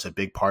 Glasnow is a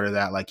big part of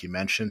that, like you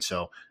mentioned.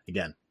 So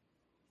again,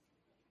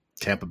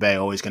 Tampa Bay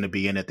always going to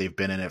be in it. They've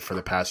been in it for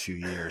the past few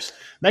years.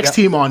 Next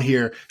team on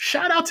here,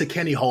 shout out to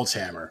Kenny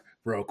Holzhammer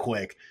real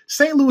quick.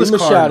 St. Louis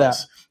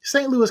Cardinals.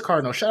 St. Louis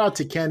Cardinals. Shout out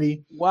to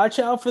Kenny. Watch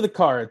out for the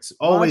Cards.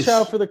 Always. Watch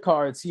out for the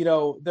Cards.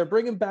 They're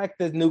bringing back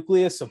the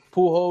nucleus of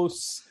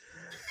Pujols,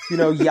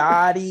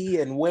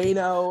 Yachty and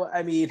Waino.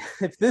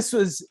 If this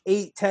was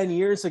 8-10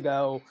 years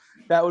ago,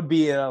 that would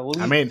be an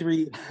elite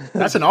three.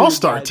 That's an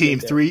all-star team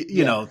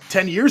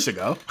 10 years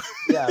ago.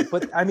 Yeah,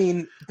 but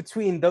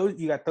between those,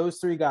 you got those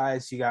three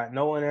guys. You got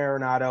Nolan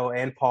Arenado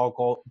and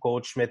Paul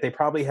Goldschmidt. They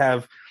probably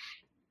have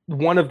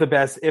one of the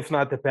best, if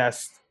not the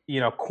best,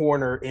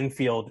 corner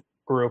infield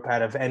group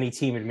out of any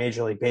team in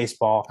Major League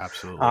Baseball.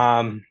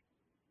 Absolutely.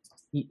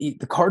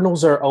 The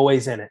Cardinals are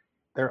always in it.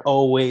 They're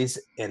always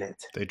in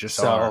it. They just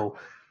are.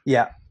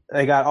 Yeah.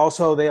 They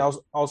also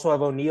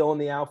have O'Neill in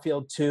the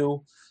outfield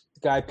too.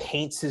 The guy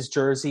paints his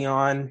jersey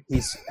on.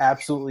 He's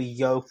absolutely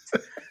yoked.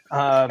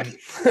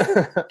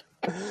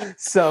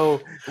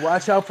 So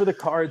watch out for the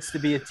Cards to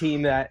be a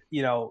team that,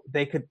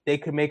 they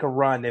could make a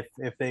run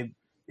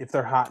if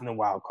they're hot in the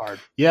wild card.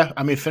 Yeah,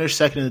 finished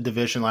second in the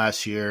division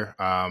last year.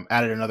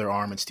 Added another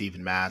arm in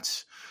Steven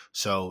Matz.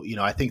 So,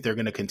 I think they're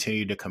going to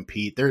continue to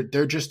compete.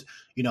 They're just,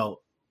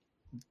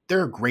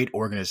 they're a great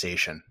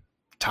organization,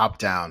 top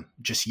down,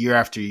 just year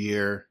after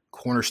year,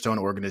 cornerstone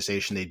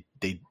organization.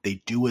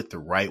 They do it the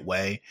right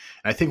way.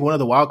 And I think one of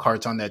the wild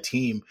cards on that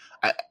team,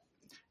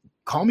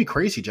 call me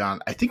crazy,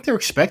 John, I think they're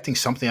expecting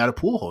something out of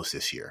Pujols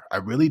this year. I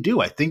really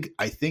do. I think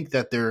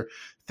that they're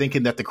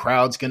thinking that the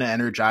crowd's going to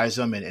energize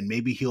him, and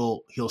maybe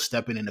he'll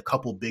step in a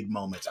couple big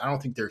moments. I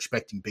don't think they're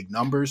expecting big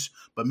numbers,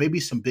 but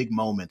maybe some big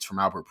moments from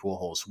Albert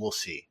Pujols. We'll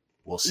see.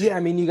 Yeah,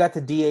 you got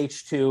the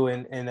DH too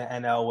in the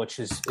NL, which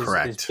is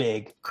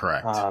big.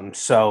 Correct.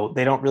 So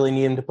they don't really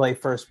need him to play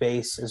first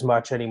base as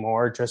much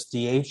anymore, just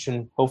DH,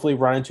 and hopefully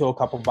run into a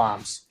couple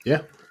bombs.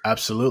 Yeah,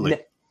 absolutely.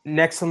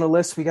 next on the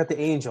list, we got the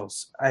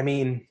Angels. I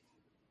mean,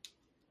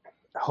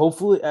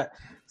 hopefully,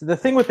 the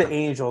thing with the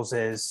Angels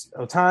is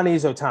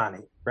Ohtani's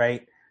Ohtani,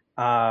 right?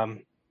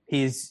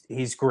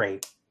 He's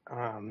great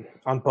on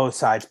both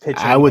sides,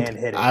 pitching and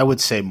hitting. I would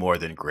say more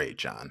than great,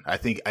 John. I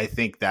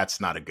think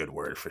that's not a good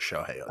word for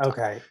Shohei Ohtani.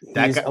 Okay,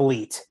 he's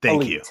elite.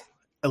 Thank you.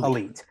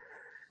 Elite.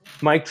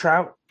 Mike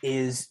Trout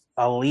is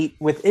elite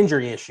with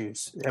injury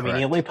issues. I mean,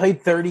 he only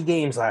played 30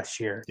 games last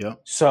year.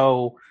 Yep.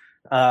 So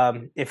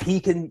if he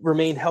can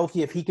remain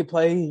healthy, if he could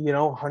play,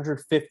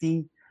 150,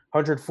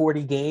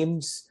 140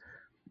 games,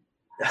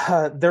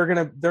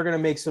 they're gonna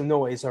make some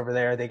noise over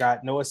there. They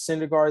got Noah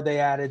Syndergaard they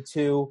added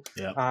to.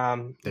 Yeah.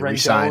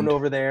 Rendon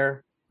over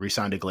there.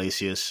 Re-signed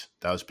Iglesias.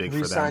 That was big for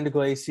them. Re-signed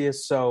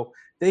Iglesias. So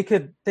they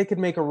could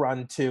make a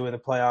run too in the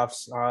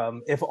playoffs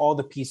if all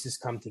the pieces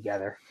come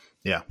together.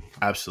 Yeah,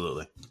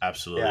 absolutely.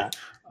 Yeah.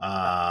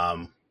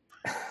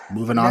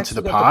 Moving on to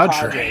the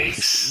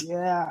Padres.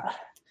 Yeah.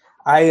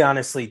 I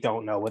honestly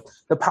don't know what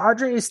the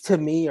Padres to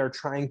me are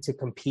trying to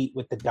compete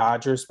with the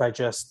Dodgers by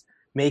just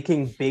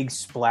making big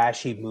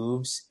splashy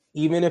moves,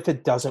 even if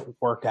it doesn't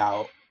work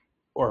out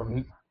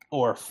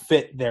or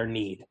fit their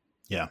need.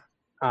 Yeah.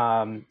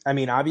 I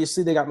mean,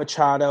 obviously they got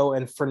Machado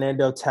and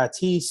Fernando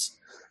Tatis,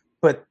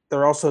 but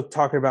they're also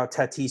talking about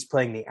Tatis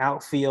playing the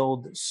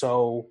outfield.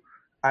 So,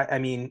 I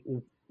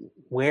mean,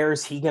 where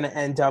is he going to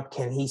end up?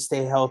 Can he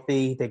stay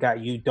healthy? They got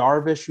Yu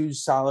Darvish,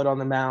 who's solid on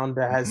the mound,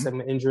 that has some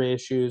injury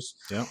issues.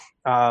 Yeah.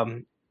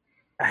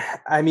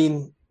 I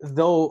mean,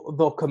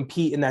 they'll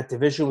compete in that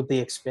division with the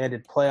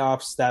expanded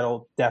playoffs.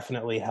 That'll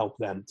definitely help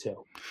them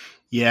too.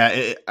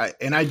 Yeah,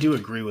 and I do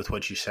agree with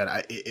what you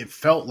said. It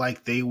felt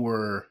like they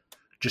were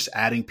just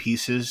adding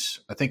pieces.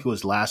 I think it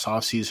was last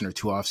offseason or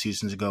 2 off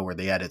seasons ago where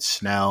they added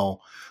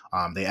Snell.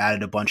 They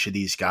added a bunch of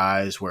these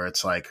guys where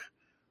it's like,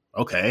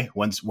 okay,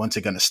 when's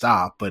it going to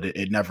stop? But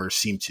it never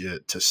seemed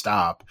to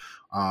stop.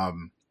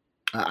 And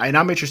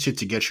I'm interested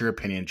to get your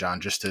opinion,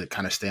 John, just to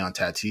kind of stay on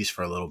Tatis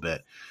for a little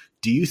bit.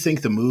 Do you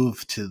think the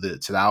move to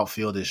the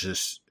outfield is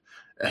just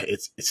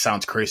it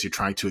sounds crazy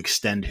trying to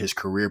extend his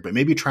career, but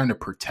maybe trying to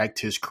protect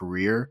his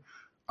career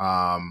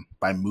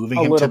by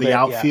moving him to the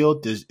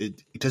outfield? Yeah.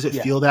 Does it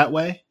feel that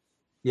way?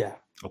 Yeah.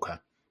 Okay.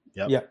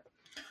 Yep. Yeah.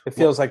 It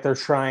feels like they're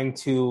trying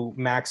to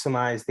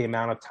maximize the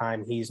amount of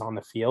time he's on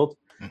the field,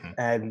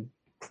 and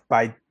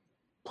by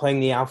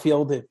playing the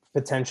outfield, it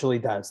potentially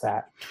does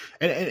that.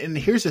 And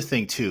here's the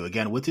thing too.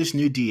 Again, with this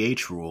new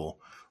DH rule,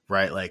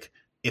 right? Like,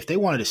 if they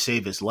wanted to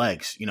save his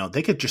legs,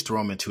 they could just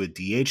throw him into a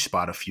DH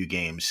spot a few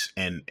games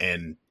and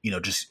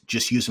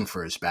just use him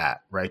for his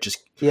bat, right?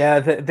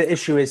 The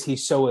issue is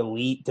he's so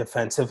elite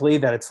defensively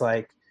that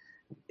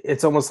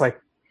it's almost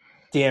like,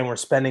 damn, we're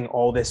spending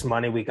all this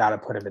money, we got to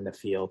put him in the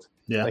field.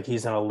 Yeah, like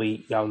he's an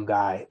elite young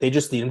guy. They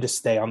just need him to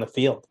stay on the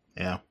field.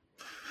 Yeah.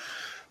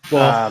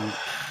 Well,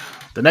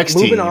 the next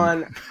moving team.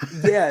 on.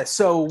 Yeah,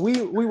 so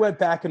we went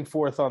back and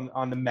forth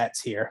on the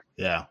Mets here.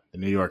 Yeah, the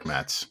New York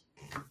Mets.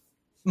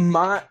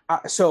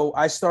 So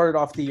I started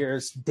off the year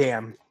as,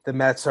 damn, the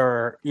Mets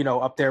are,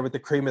 up there with the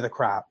cream of the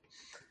crop.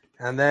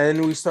 And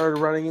then we started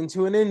running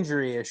into an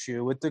injury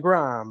issue with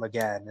DeGrom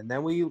again. And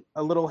then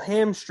a little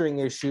hamstring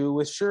issue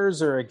with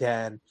Scherzer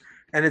again.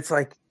 And it's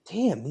like,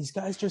 damn, these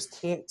guys just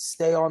can't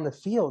stay on the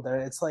field.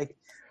 And it's like,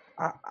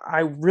 I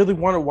really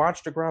want to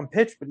watch DeGrom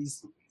pitch, but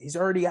he's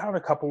already out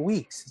a couple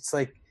weeks. It's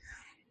like,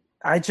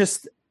 I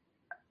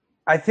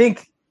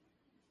think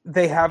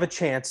they have a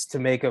chance to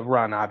make a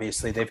run.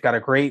 Obviously, they've got a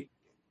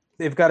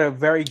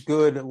very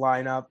good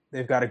lineup.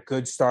 They've got a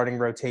good starting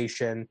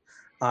rotation.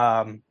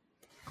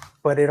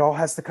 But it all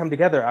has to come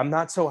together. I'm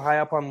not so high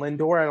up on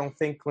Lindor. I don't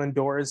think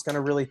Lindor is going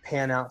to really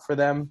pan out for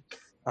them.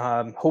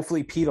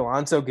 Hopefully Pete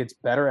Alonso gets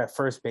better at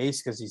first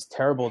base because he's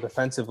terrible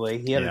defensively.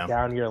 He had a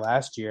down year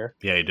last year.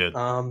 Yeah, he did.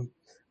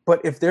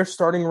 But if their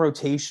starting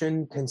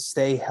rotation can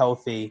stay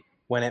healthy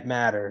when it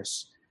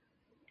matters,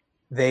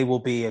 they will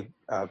be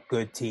a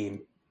good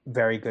team,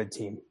 very good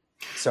team.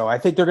 So I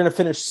think they're going to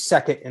finish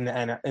second in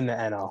the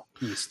NL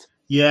East.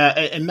 Yeah,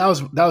 and that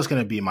was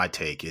going to be my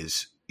take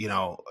is,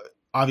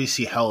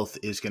 obviously health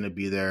is going to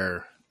be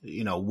their,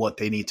 what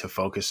they need to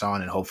focus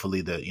on, and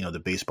hopefully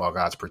the baseball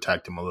gods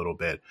protect them a little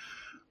bit.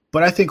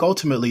 But I think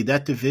ultimately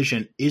that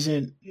division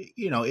isn't,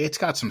 it's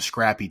got some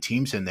scrappy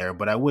teams in there,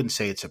 but I wouldn't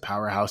say it's a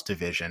powerhouse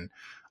division.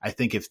 I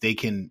think if they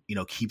can,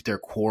 keep their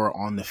core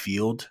on the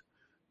field,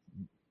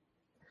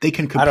 they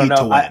can compete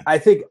to win. I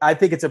think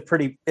it's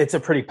a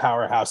pretty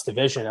powerhouse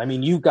division. I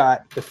mean, you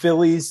got the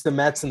Phillies, the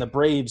Mets, and the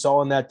Braves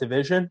all in that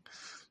division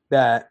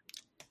that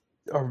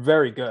are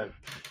very good.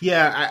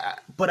 Yeah,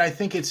 but I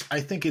think it's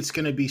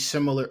going to be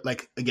similar.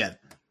 Like, again,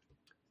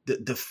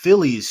 the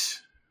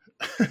Phillies,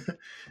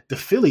 the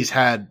Phillies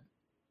had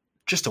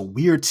just a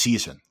weird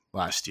season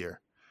last year.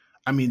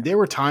 I mean, there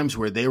were times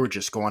where they were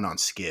just going on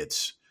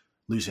skids,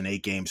 losing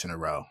 8 games in a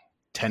row,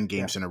 10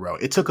 games in a row.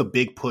 It took a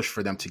big push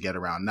for them to get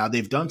around. Now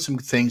they've done some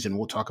things, and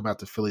we'll talk about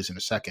the Phillies in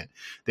a second.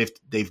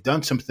 They've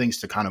done some things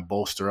to kind of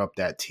bolster up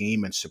that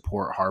team and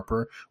support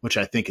Harper, which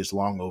I think is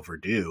long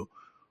overdue.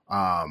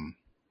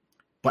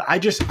 But I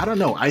don't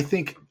know. I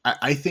think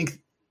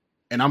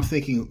and I'm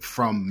thinking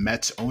from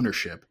Mets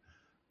ownership,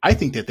 I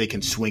think that they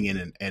can swing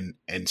in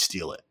and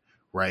steal it,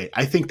 right?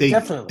 I think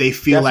they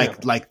feel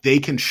like they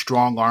can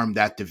strong arm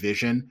that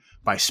division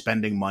by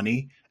spending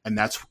money, and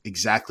that's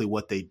exactly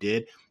what they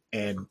did.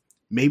 And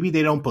maybe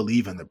they don't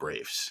believe in the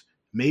Braves.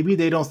 Maybe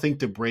they don't think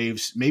the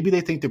Braves. Maybe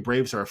they think the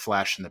Braves are a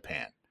flash in the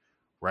pan,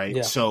 right?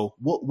 Yeah. So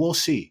we'll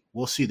see.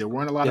 We'll see. There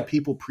weren't a lot of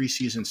people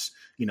preseasons,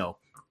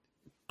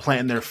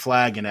 planting their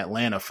flag in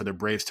Atlanta for the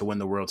Braves to win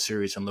the World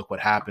Series, and look what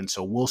happened.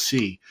 So we'll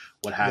see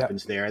what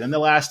happens there. And then the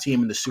last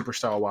team in the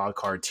superstar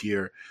wildcard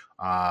tier,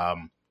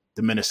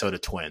 the Minnesota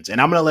Twins. And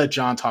I'm going to let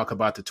John talk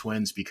about the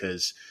Twins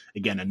because,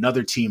 again,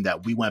 another team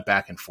that we went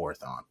back and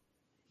forth on.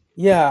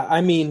 Yeah,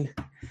 I mean,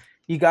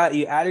 you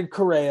added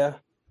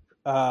Correa.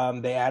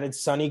 They added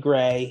Sonny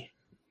Gray,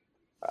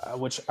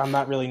 which I'm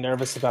not really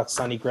nervous about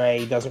Sonny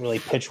Gray. He doesn't really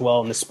pitch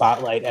well in the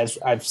spotlight, as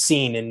I've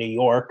seen in New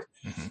York.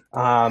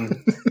 Mm-hmm.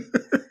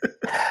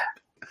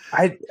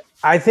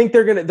 I think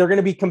they're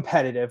gonna be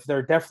competitive.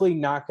 They're definitely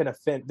not gonna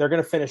they're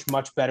gonna finish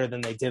much better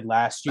than they did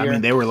last year. I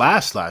mean, they were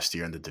last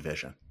year in the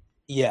division.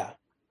 Yeah.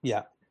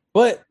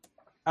 But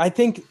I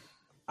think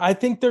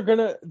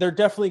they're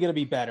definitely gonna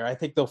be better. I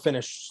think they'll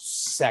finish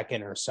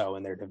second or so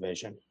in their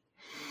division.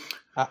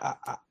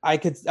 I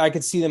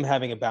could see them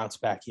having a bounce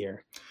back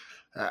year.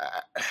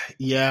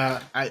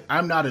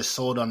 I'm not as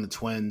sold on the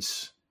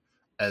Twins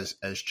as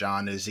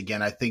John is.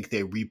 Again, I think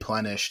they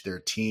replenish their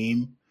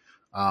team.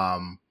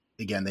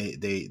 Again,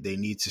 they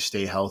need to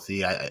stay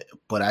healthy.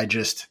 But I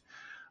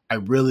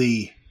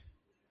really,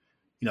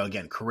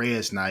 again, Correa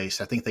is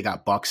nice. I think they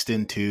got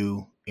Buxton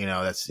too.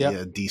 That's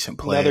a decent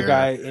player. Another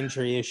guy,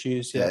 injury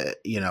issues. Yeah.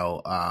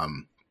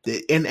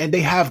 And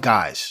they have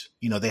guys.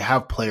 They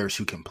have players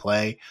who can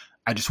play.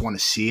 I just want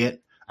to see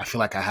it. I feel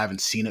like I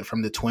haven't seen it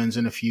from the Twins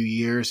in a few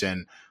years,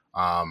 and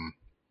I'm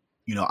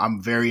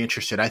very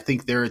interested. I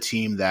think they're a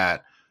team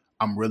that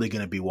I'm really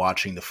going to be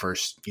watching the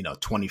first,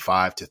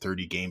 25 to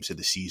 30 games of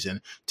the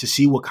season to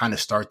see what kind of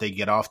start they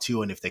get off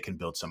to and if they can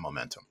build some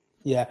momentum.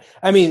 Yeah.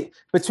 I mean,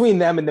 between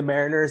them and the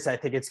Mariners, I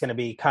think it's going to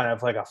be kind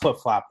of like a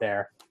flip-flop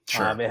there.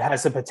 Sure. It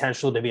has the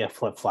potential to be a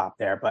flip-flop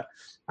there, but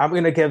I'm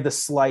going to give the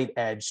slight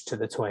edge to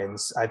the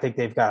Twins. I think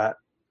they've got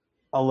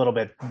a little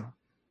bit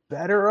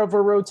better of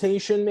a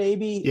rotation,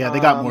 maybe. Yeah, they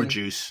got more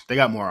juice. They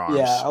got more arms.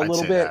 Yeah, a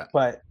little bit,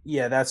 but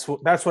yeah, that's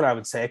what I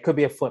would say. It could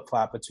be a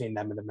flip-flop between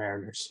them and the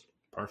Mariners.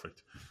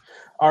 Perfect.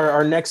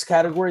 Our next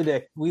category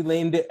that we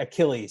named it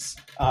Achilles.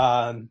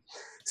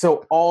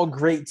 So all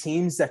great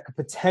teams that could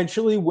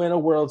potentially win a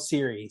World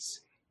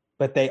Series,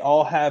 but they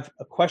all have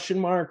a question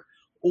mark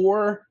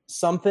or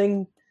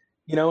something,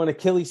 an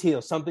Achilles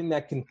heel, something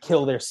that can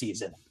kill their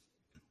season.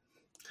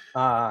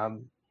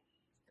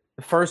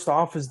 First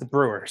off is the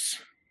Brewers.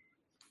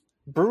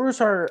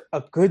 Brewers are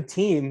a good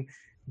team.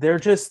 They're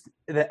just,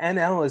 the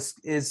NL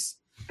is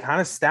kind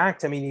of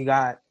stacked. I mean, you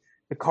got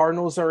the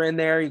Cardinals are in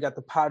there. You got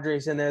the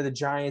Padres in there, the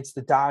Giants,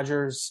 the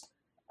Dodgers.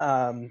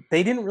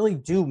 They didn't really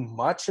do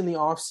much in the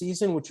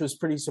offseason, which was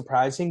pretty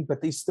surprising,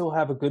 but they still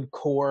have a good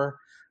core.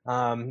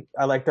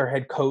 I like their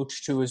head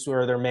coach too,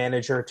 or their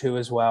manager too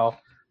as well.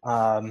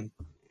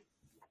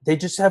 They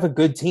just have a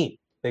good team.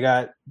 They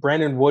got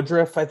Brandon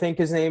Woodruff, I think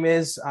his name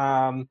is,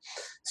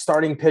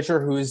 starting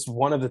pitcher who is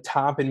one of the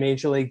top in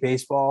Major League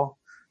Baseball,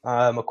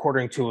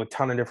 according to a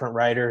ton of different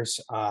writers.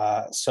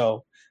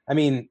 So, I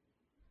mean,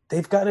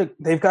 they've got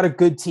a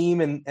good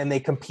team and they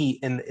compete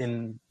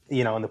in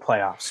the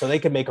playoffs, so they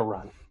can make a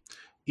run.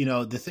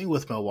 The thing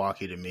with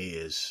Milwaukee to me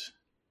is,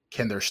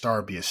 can their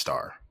star be a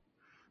star?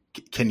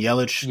 Can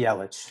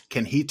Yelich,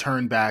 can he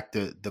turn back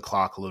the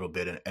clock a little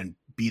bit and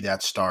be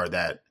that star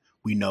that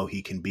we know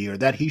he can be, or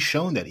that he's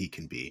shown that he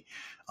can be?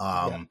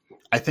 I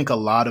think a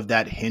lot of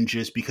that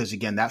hinges because,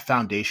 again, that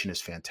foundation is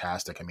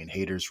fantastic. I mean,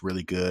 Hader's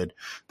really good.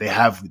 They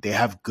have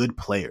good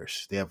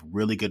players. They have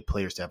really good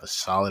players. They have a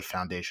solid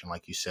foundation,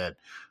 like you said.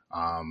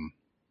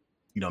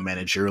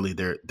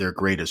 Managerially, they're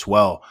great as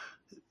well.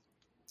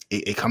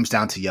 It comes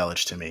down to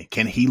Yelich to me.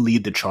 Can he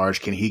lead the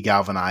charge? Can he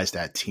galvanize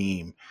that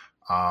team?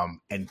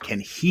 And can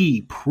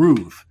he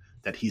prove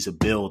that he's a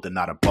build and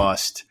not a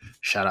bust?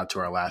 Shout out to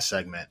our last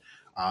segment.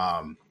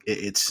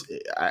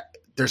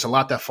 There's a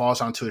lot that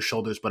falls onto his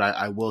shoulders, but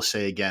I will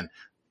say again,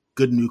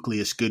 good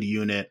nucleus, good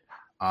unit.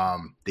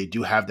 They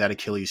do have that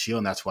Achilles heel,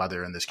 and that's why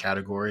they're in this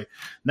category.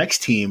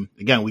 Next team,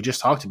 again, we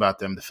just talked about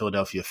them, the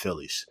Philadelphia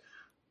Phillies.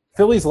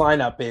 Phillies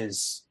lineup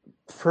is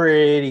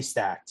pretty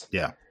stacked.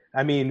 Yeah.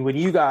 I mean, when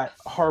you got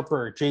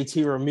Harper,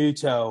 JT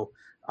Realmuto,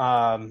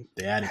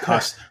 they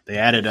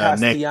added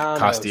Nick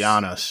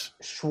Castellanos,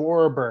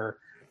 Schwarber.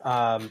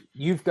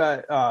 You've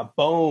got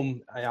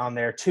Bohm on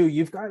there too.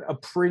 You've got a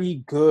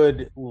pretty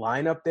good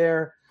lineup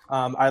there.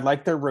 I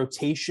like their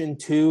rotation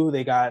too.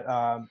 They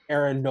got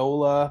Aaron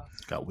Nola.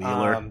 Got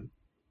Wheeler.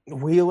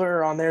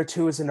 Wheeler on there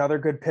too is another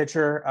good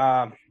pitcher.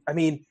 I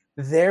mean,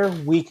 their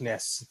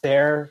weakness,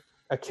 their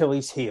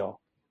Achilles heel,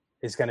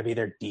 is going to be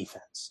their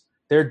defense.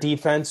 Their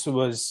defense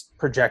was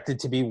projected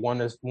to be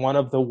one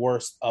of the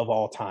worst of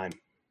all time.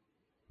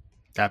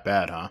 That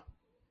bad, huh?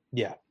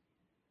 Yeah.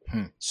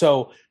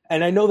 So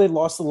And I know they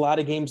lost a lot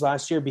of games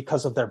last year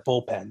because of their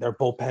bullpen. Their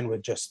bullpen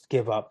would just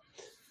give up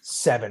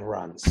 7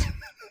 runs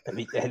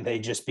and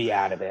they'd just be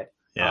out of it.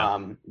 Yeah.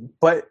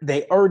 But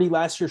they already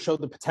last year showed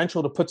the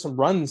potential to put some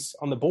runs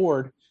on the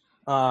board.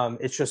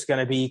 It's just going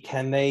to be,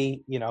 can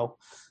they,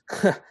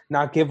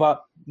 not give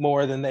up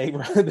more than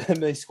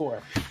they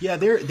score? Yeah,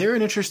 they're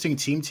an interesting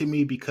team to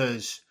me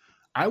because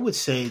I would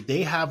say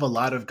they have a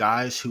lot of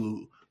guys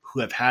who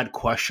have had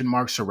question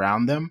marks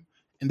around them,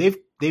 and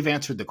they've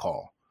answered the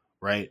call,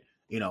 right?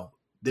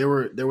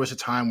 There was a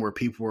time where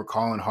people were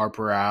calling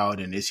Harper out,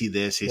 and is he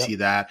this, is he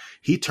that?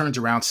 He turns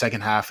around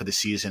second half of the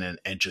season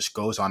and just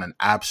goes on an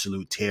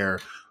absolute tear,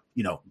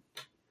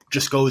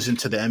 just goes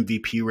into the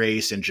MVP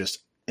race and just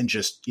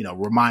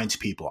reminds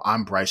people,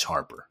 I'm Bryce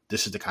Harper.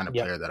 This is the kind of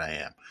player that I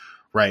am,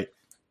 right?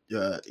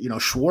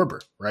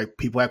 Schwarber, right?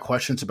 People had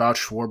questions about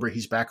Schwarber.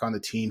 He's back on the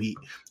team. He,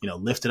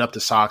 lifted up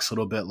the Sox a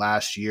little bit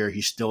last year.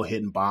 He's still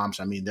hitting bombs.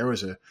 I mean,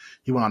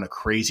 he went on a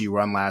crazy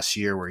run last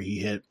year where he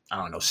hit,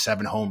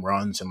 7 home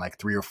runs in like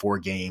 3 or 4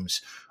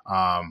 games.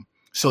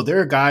 So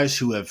there are guys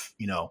who have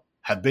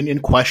been in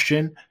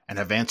question and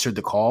have answered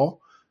the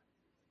call.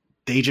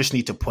 They just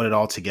need to put it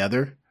all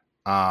together.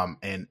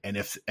 And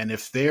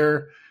if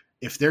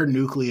their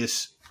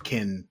nucleus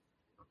can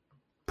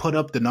put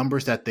up the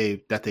numbers that they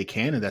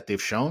can and that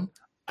they've shown,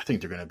 I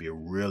think they're going to be a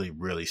really,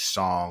 really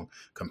strong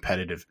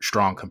competitive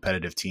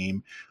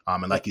team.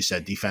 And like you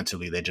said,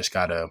 defensively, they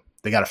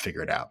gotta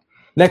figure it out.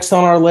 Next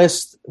on our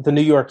list, the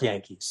New York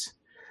Yankees.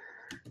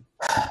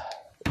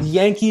 The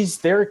Yankees,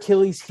 their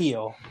Achilles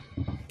heel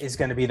is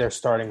going to be their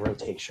starting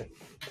rotation.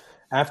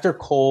 After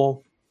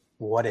Cole,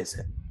 what is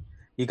it?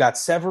 You got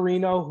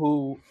Severino,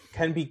 who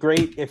can be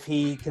great if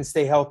he can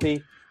stay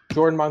healthy.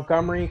 Jordan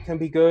Montgomery can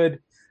be good.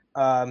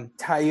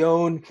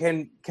 Tyone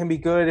can be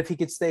good if he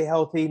could stay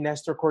healthy.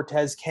 Nestor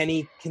Cortez, can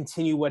he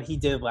continue what he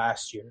did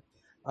last year?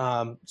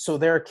 So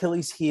their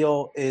Achilles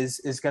heel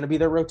is going to be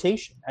their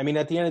rotation. I mean,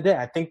 at the end of the day,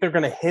 I think they're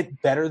going to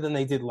hit better than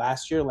they did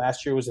last year.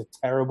 Last year was a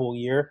terrible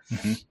year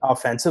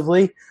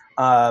offensively.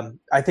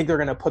 I think they're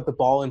going to put the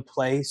ball in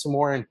play some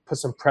more and put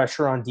some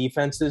pressure on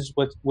defenses,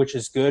 which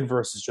is good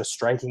versus just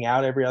striking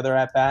out every other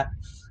at bat.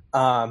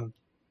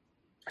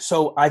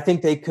 So I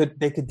think they could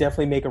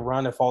definitely make a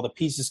run if all the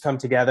pieces come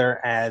together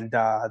and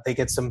they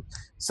get some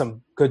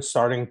good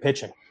starting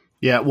pitching.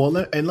 Yeah, well,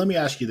 and let me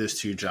ask you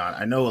this too, John.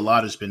 I know a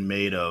lot has been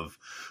made of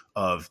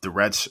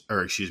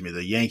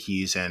the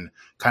Yankees and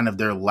kind of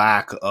their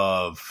lack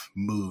of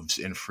moves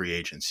in free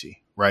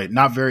agency, right?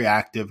 Not very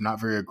active,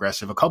 not very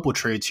aggressive. A couple of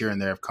trades here and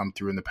there have come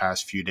through in the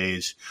past few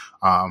days.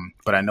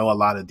 But I know a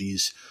lot of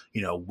these,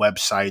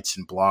 websites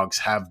and blogs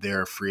have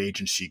their free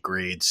agency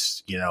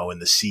grades, in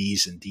the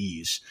C's and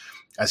D's.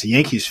 As a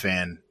Yankees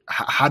fan,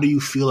 how do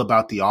you feel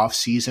about the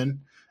offseason?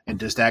 And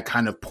does that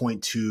kind of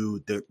point to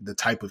the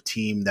type of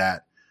team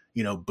that,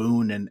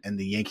 Boone and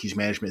the Yankees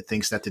management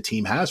thinks that the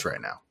team has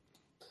right now?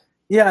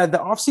 Yeah, the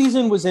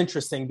offseason was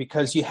interesting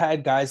because you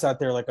had guys out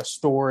there like a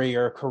Story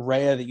or a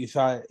Correa that you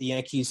thought the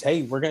Yankees,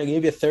 hey, we're going to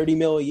give you $30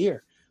 million a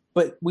year.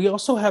 But we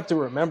also have to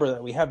remember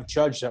that we have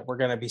Judge that we're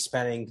going to be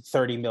spending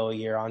 $30 million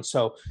a year on.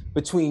 So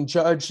between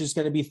Judge is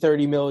going to be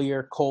 $30 million a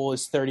year, Cole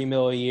is $30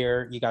 million a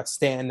year. You got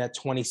Stanton at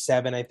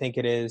 27, I think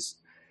it is.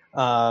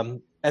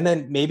 And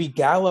then maybe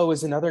Gallo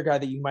is another guy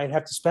that you might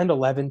have to spend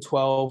 11,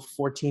 12,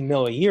 14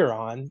 mil a year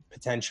on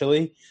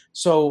potentially.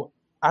 So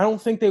I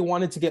don't think they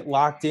wanted to get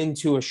locked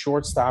into a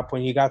shortstop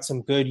when you got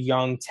some good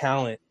young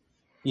talent,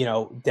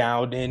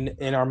 down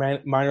in our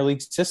minor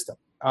league system.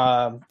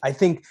 I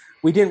think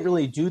we didn't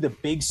really do the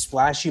big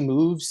splashy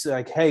moves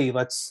like, hey,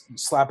 let's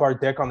slap our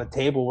dick on the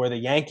table. We're the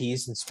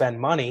Yankees and spend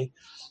money.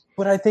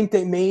 But I think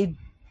they made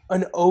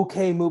an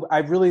okay move. I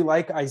really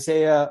like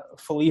Isaiah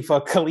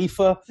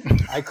Khalifa.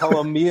 I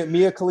call him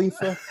Mia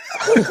Khalifa.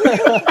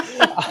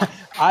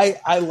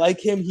 I like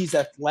him. He's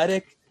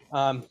athletic.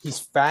 He's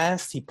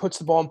fast. He puts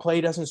the ball in play.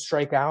 Doesn't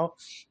strike out.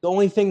 The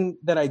only thing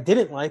that I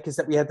didn't like is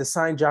that we had to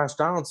sign Josh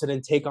Donaldson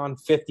and take on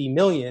 $50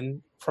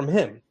 million from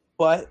him.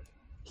 But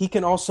he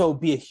can also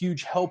be a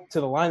huge help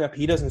to the lineup.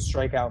 He doesn't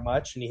strike out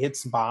much, and he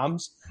hits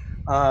bombs.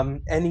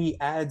 And he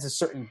adds a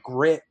certain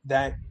grit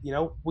that,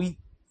 we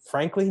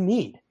frankly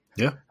need.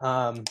 Yeah.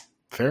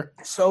 Fair.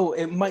 So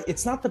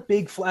it's not the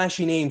big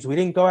flashy names. We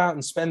didn't go out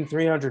and spend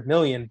 $300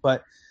 million,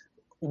 but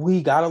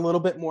we got a little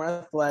bit more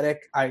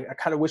athletic. I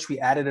kind of wish we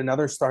added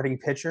another starting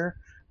pitcher.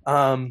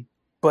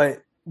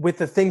 But with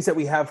the things that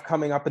we have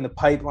coming up in the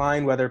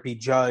pipeline, whether it be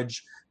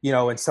Judge,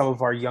 and some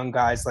of our young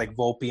guys like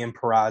Volpe and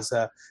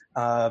Peraza,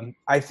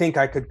 I think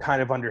I could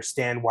kind of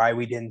understand why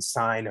we didn't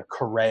sign a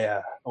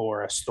Correa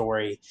or a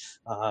Story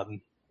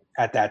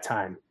at that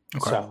time.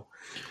 Okay. So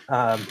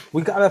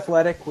we got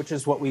athletic, which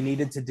is what we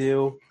needed to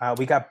do.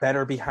 We got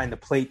better behind the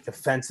plate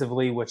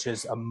defensively, which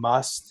is a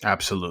must.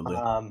 Absolutely.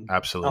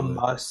 Absolutely. A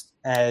must.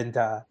 And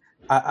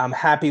I'm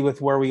happy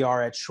with where we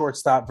are at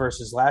shortstop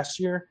versus last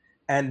year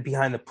and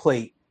behind the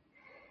plate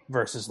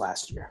versus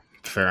last year.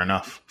 Fair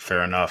enough.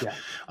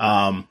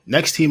 Yeah.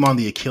 Next team on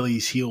the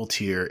Achilles heel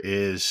tier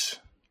is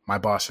my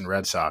Boston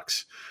Red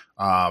Sox.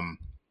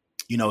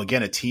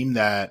 Again, a team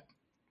that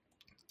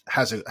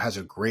has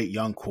a great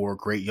young core,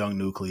 great young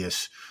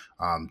nucleus.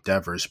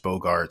 Devers,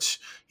 Bogarts.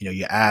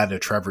 You add a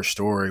Trevor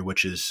Story,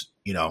 which is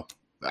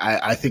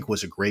I think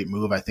was a great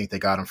move. I think they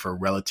got him for a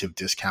relative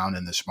discount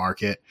in this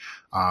market,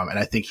 and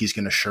I think he's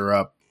going to shore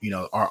up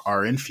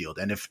our infield.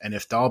 And if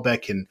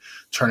Dahlbeck can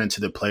turn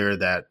into the player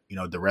that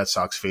the Red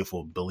Sox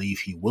faithful believe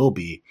he will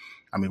be,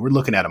 I mean, we're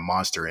looking at a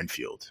monster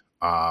infield.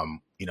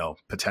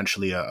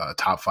 Potentially a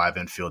top 5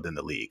 infield in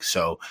the league.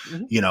 So,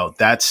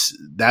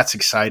 that's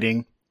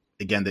exciting.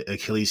 Again, the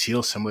Achilles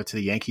heel, similar to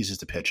the Yankees, is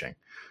the pitching.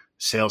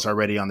 Sale's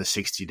already on the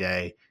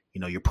 60-day.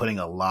 You're putting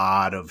a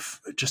lot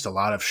of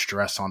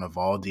stress on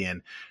Eovaldi.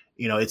 And,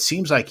 it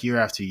seems like year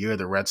after year,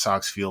 the Red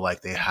Sox feel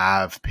like they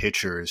have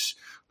pitchers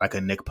like a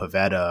Nick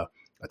Pivetta,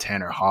 a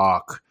Tanner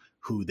Houck,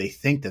 who they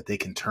think that they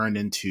can turn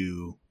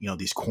into,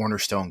 these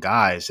cornerstone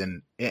guys.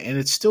 And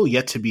it's still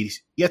yet to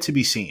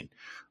be seen.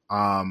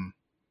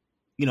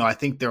 I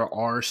think there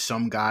are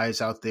some guys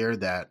out there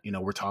that,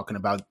 we're talking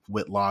about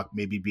Whitlock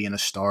maybe being a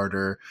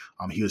starter.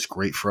 He was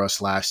great for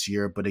us last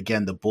year, but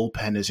again, the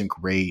bullpen isn't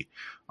great.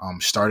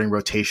 Starting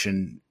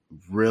rotation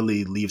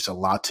really leaves a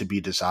lot to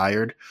be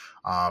desired.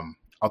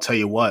 I'll tell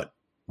you what,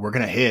 we're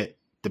going to hit.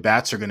 The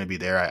bats are going to be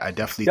there. I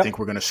definitely think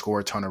we're going to score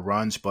a ton of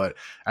runs, but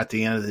at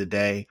the end of the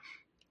day,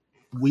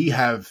 we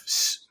have,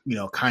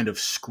 kind of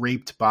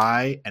scraped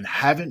by and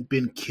haven't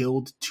been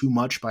killed too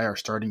much by our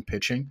starting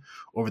pitching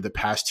over the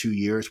past 2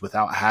 years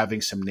without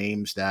having some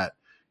names that,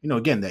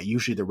 again, that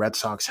usually the Red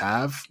Sox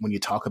have. When you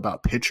talk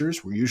about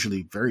pitchers, we're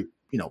usually very,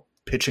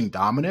 pitching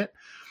dominant.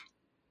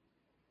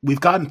 We've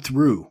gotten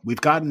through.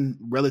 We've gotten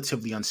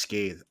relatively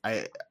unscathed.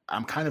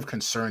 I'm kind of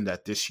concerned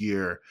that this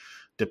year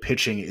the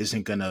pitching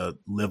isn't going to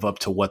live up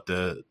to what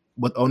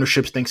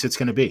ownership thinks it's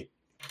going to be.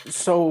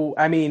 So,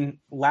 I mean,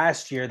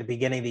 last year, the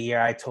beginning of the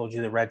year, I told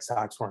you the Red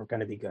Sox weren't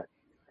going to be good.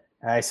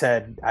 I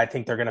said, I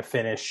think they're going to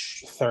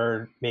finish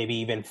 3rd, maybe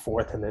even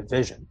 4th in the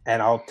division. And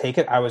I'll take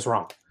it. I was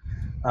wrong.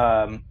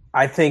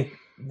 I think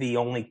the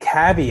only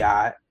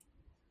caveat,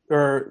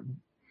 or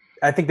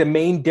I think the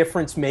main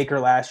difference maker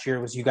last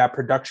year was you got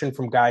production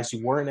from guys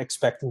you weren't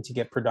expecting to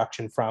get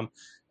production from,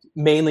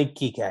 mainly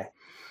Kike.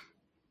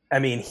 I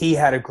mean, he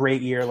had a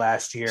great year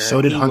last year.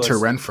 So did Hunter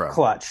Renfroe.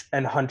 Clutch,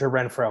 and Hunter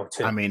Renfroe,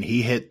 too. I mean,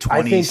 he hit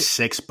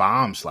 26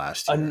 bombs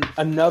last year.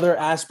 Another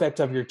aspect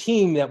of your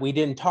team that we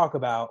didn't talk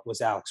about was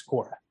Alex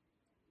Cora,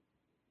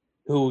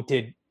 who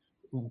did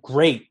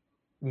great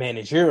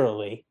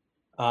managerially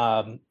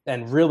and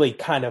really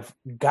kind of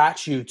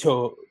got you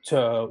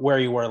to where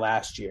you were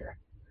last year.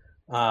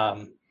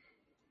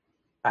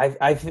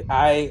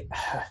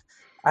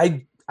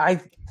 I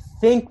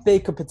think they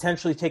could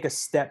potentially take a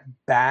step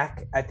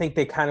back. I think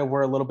they kind of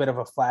were a little bit of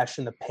a flash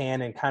in the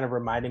pan and kind of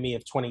reminded me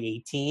of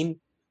 2018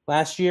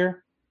 last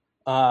year.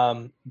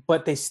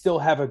 But they still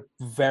have a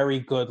very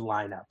good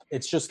lineup.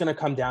 It's just going to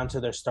come down to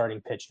their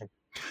starting pitching.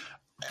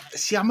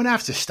 See, I'm going to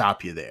have to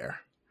stop you there.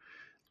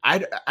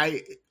 I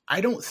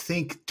don't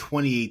think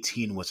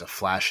 2018 was a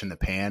flash in the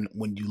pan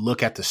when you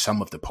look at the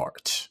sum of the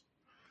parts.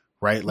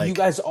 Right, like you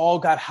guys all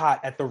got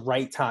hot at the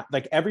right time.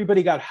 Like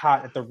everybody got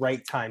hot at the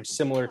right time,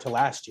 similar to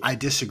last year. I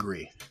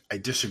disagree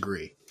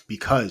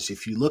because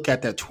if you look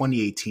at that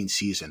 2018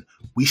 season,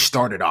 we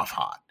started off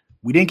hot.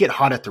 We didn't get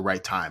hot at the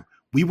right time.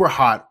 We were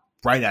hot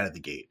right out of the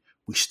gate.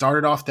 We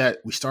started off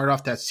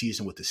that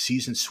season with the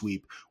season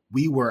sweep.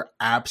 We were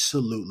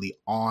absolutely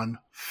on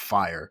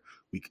fire.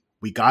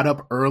 We got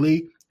up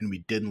early and we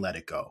didn't let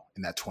it go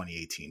in that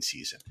 2018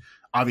 season.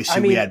 Obviously,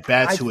 we had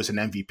Betts, who was an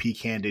MVP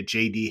candidate.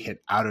 JD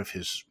hit out of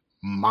his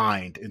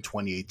mind in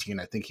 2018.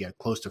 I think he had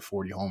close to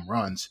 40 home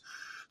runs.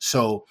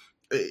 So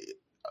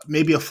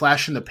maybe a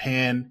flash in the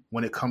pan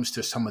when it comes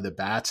to some of the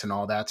bats and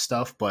all that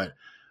stuff, but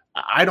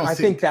I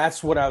think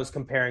that's what I was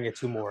comparing it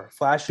to more.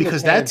 Flash in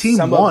because the pan, that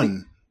team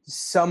won.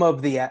 Some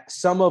of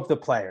the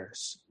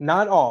players,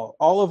 not all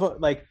of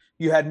it. Like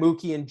you had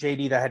Mookie and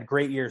JD that had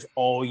great years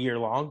all year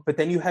long, but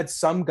then you had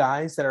some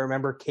guys that I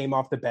remember came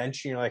off the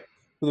bench and you're like,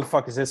 who the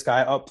fuck is this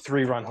guy? Up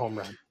 3-run home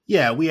run.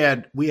 Yeah, we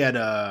had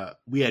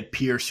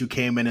Pierce, who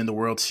came in the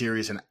World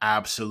Series and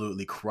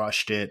absolutely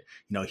crushed it.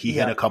 He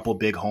hit a couple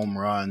big home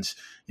runs.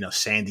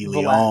 Sandy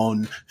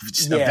Leon,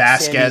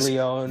 Vasquez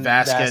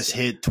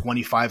hit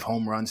 25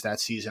 home runs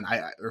that season.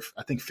 I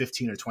think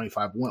 15 or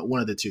 25,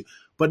 one of the two.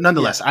 But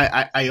nonetheless,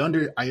 I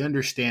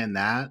understand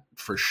that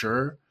for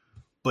sure.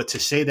 But to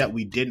say that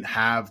we didn't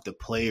have the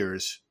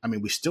players, I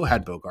mean, we still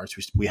had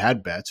Bogarts, we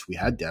had Betts, we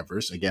had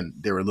Devers. Again,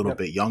 they were a little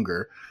bit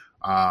younger.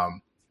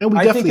 And we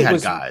definitely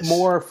had guys.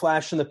 More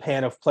flash in the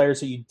pan of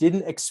players that you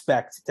didn't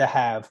expect to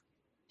have,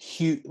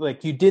 you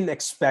didn't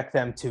expect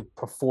them to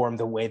perform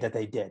the way that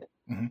they did.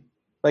 Mm-hmm.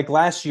 Like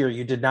last year,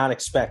 you did not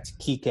expect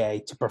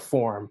Kike to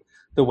perform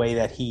the way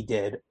that he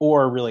did,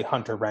 or really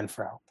Hunter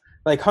Renfroe.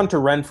 Like Hunter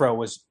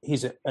Renfroe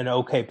he's an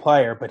okay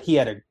player, but he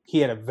had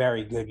a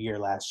very good year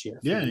last year.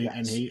 Yeah,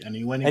 and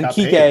he went and got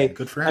Kike, paid.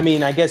 Good for him. I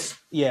mean, I guess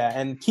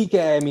and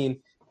Kike, I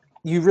mean,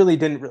 you really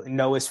didn't really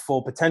know his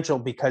full potential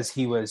because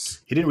he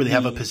didn't really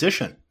have a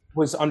position.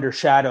 Was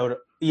undershadowed,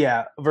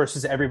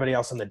 versus everybody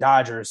else in the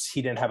Dodgers.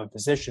 He didn't have a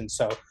position,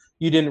 so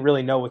you didn't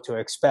really know what to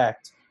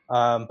expect.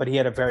 But he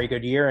had a very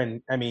good year,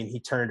 and I mean, he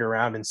turned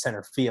around in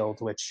center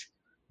field, which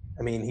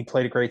I mean, he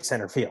played a great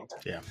center field.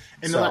 Yeah,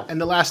 and So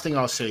the last thing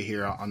I'll say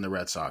here on the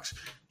Red Sox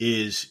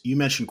is you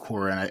mentioned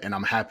Cora, and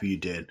I'm happy you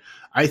did.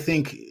 I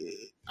think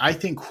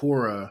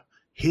Cora,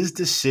 his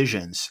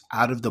decisions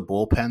out of the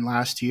bullpen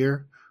last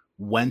year,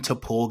 when to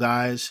pull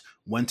guys,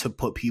 when to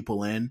put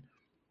people in.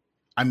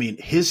 I mean,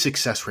 his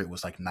success rate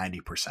was like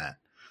 90%.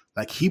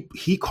 Like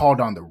he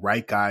called on the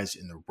right guys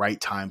in the right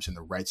times in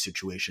the right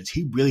situations.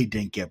 He really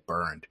didn't get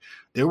burned.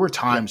 There were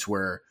times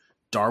where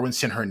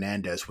Darwinson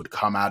Hernandez would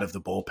come out of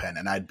the bullpen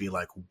and I'd be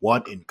like,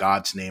 what in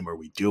God's name are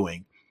we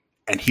doing?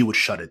 And he would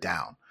shut it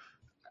down.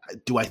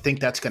 Do I think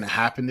that's going to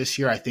happen this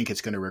year? I think it's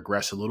going to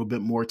regress a little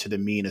bit more to the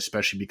mean,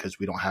 especially because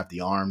we don't have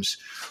the arms.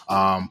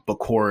 But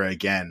Cora,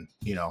 again,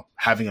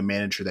 having a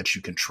manager that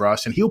you can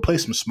trust, and he'll play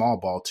some small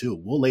ball too.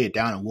 We'll lay it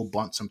down and we'll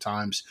bunt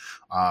sometimes.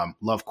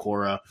 Love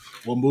Cora.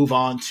 We'll move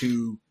on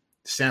to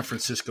San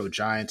Francisco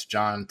Giants.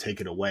 John, take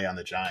it away on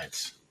the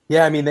Giants.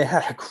 Yeah, I mean, they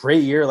had a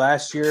great year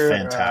last year.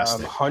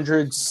 Fantastic.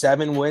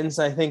 107 wins,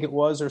 I think it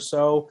was, or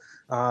so.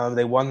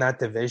 They won that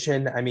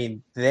division. I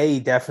mean, they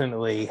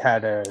definitely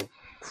had a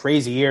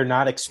crazy year,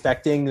 not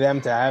expecting them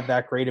to have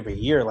that great of a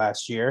year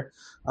last year.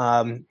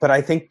 But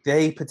I think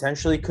they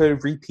potentially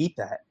could repeat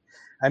that.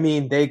 I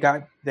mean, they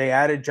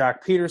added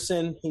Jock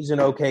Peterson. He's an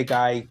okay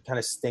guy, kind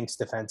of stinks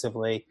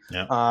defensively.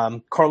 Yeah.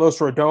 Carlos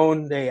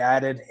Rodon, they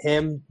added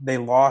him. They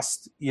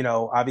lost,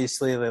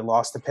 obviously they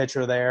lost the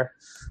pitcher there.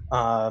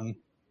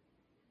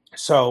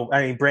 So,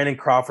 I mean, Brandon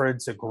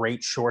Crawford's a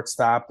great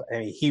shortstop. I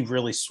mean, he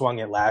really swung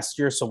it last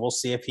year, so we'll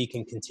see if he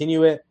can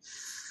continue it.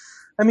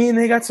 I mean,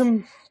 they got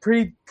some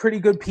pretty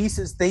good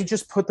pieces. They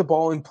just put the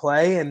ball in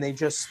play, and they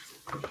just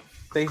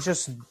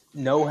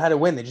know how to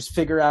win. They just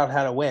figure out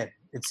how to win,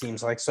 it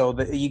seems like. So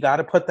you got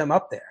to put them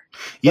up there.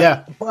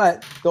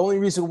 But the only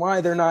reason why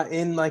they're not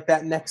in like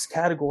that next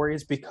category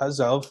is because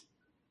of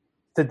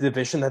the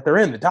division that they're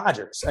in, the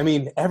Dodgers. I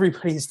mean,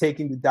 everybody's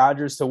taking the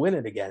Dodgers to win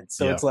it again.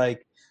 So it's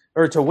like –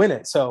 or to win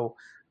it. So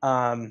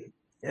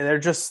they're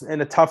just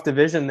in a tough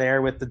division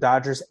there with the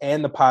Dodgers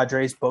and the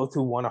Padres, both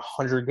who won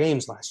 100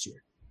 games last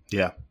year.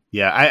 Yeah.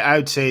 Yeah. I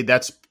would say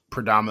that's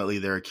predominantly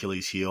their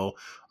Achilles heel.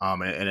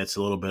 And it's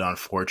a little bit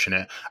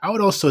unfortunate. I would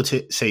also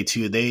say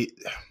too,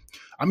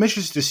 I'm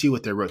interested to see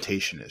what their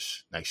rotation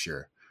is next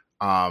year.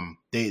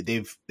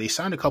 They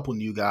signed a couple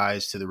new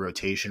guys to the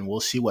rotation. We'll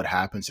see what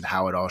happens and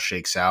how it all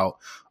shakes out.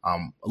 A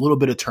little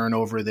bit of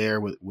turnover there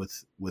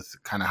with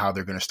kind of how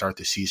they're going to start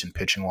the season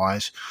pitching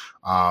wise.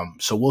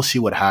 So we'll see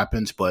what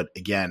happens. But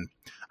again,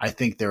 I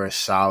think they're as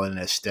solid and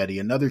as steady.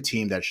 Another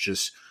team that's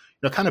just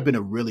kind of been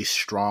a really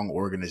strong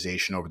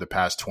organization over the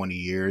past 20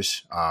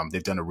 years.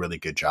 They've done a really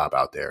good job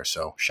out there.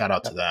 So shout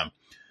out to them.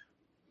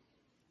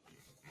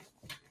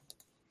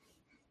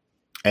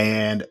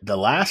 And the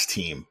last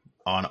team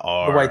on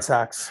our the White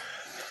Sox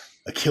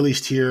Achilles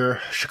tier,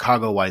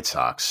 Chicago White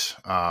Sox,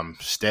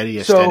 steady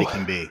as steady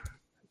can be.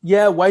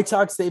 Yeah, White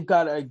Sox, they've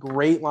got a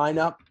great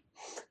lineup.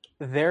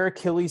 Their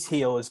Achilles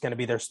heel is going to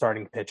be their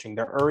starting pitching.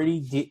 They're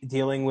already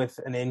dealing with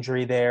an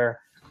injury there.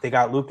 They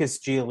got Lucas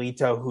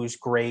Giolito, who's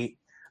great.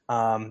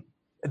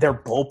 Their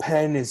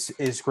bullpen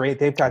is great.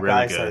 They've got really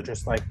guys that are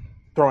just like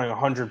throwing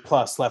 100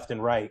 plus left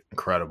and right.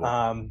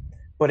 Incredible.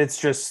 But it's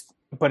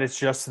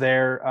just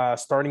their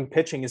starting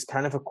pitching is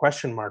kind of a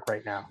question mark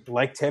right now.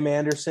 Like Tim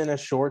Anderson, a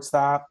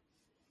shortstop.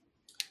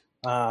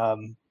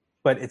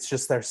 But it's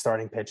just their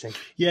starting pitching.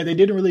 Yeah, they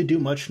didn't really do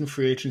much in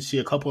free agency.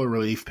 A couple of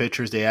relief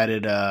pitchers. They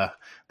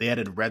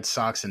added Red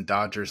Sox and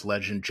Dodgers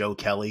legend Joe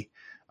Kelly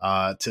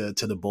to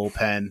the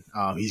bullpen.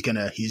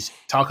 He's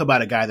talk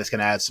about a guy that's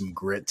gonna add some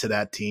grit to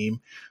that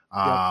team.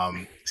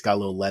 He's got a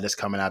little lettuce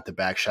coming out the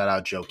back. Shout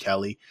out Joe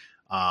Kelly.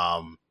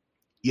 I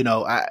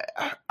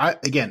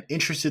again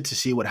interested to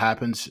see what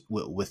happens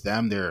with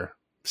them. They're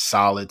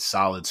solid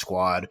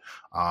squad.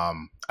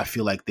 I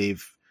feel like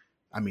they've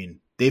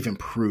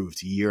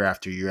improved year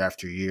after year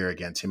after year.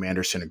 Again, Tim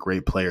Anderson, a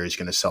great player. He's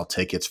going to sell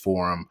tickets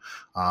for them.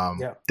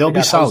 They'll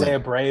be solid. Jose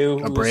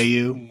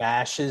Abreu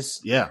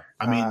mashes. Yeah,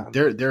 I mean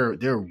they're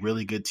a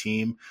really good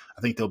team.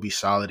 I think they'll be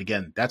solid.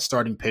 Again, that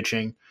starting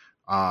pitching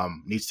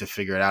needs to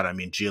figure it out. I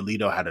mean,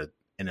 Giolito had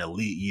an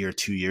elite year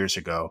 2 years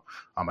ago.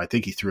 I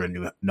think he threw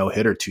a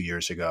no-hitter 2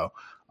 years ago.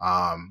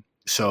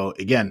 So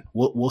again,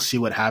 we'll see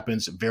what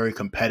happens. Very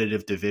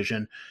competitive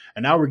division,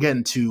 and now we're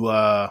getting to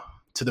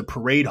the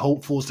parade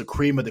hopefuls, the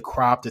cream of the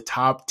crop, the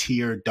top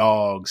tier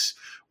dogs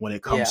when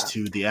it comes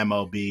to the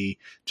MLB.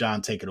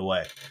 John, take it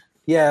away.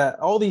 Yeah,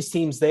 all these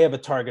teams, they have a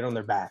target on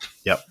their back.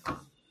 Yep.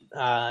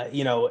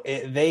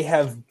 They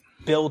have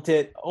built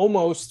it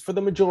almost for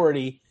the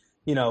majority,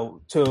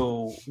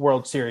 to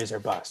World Series or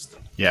bust.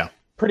 Yeah.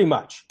 Pretty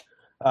much.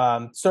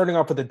 Starting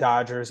off with the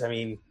Dodgers, I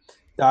mean,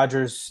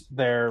 Dodgers,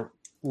 their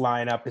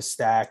lineup is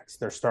stacked.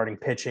 Their starting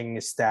pitching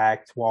is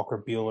stacked.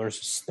 Walker Buehler's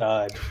a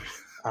stud.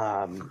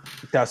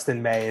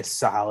 Dustin May is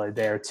solid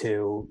there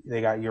too. They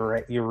got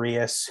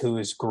Urias, who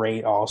is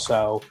great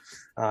also.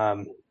 I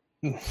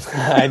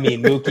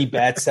mean, Mookie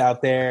Betts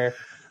out there,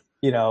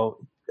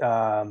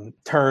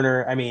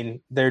 Turner. I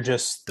mean, they're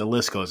just, the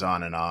list goes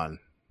on and on.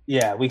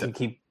 Yeah, we can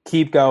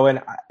keep going.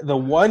 The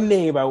one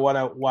name I want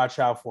to watch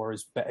out for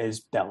is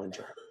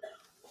Bellinger.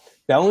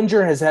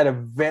 Bellinger has had a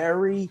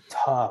very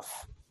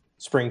tough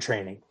spring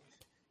training.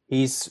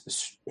 He's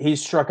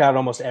struck out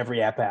almost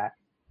every at bat.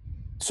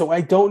 So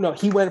I don't know.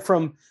 He went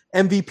from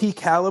MVP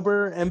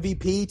caliber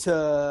MVP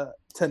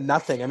to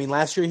nothing. I mean,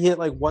 last year he hit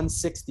like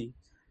 160.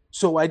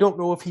 So I don't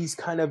know if he's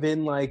kind of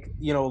in like,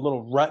 a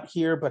little rut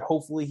here, but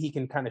hopefully he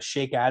can kind of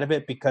shake out of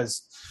it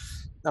because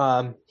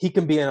he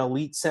can be an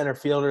elite center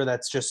fielder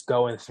that's just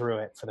going through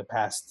it for the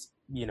past,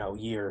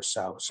 year or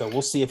so. So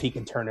we'll see if he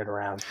can turn it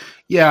around.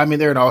 Yeah, I mean,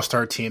 they're an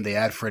all-star team. They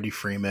add Freddie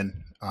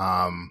Freeman.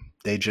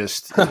 They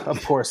just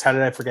of course. How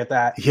did I forget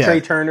that? Yeah, Trey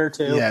Turner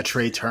too. Yeah,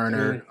 Trey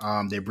Turner.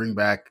 They bring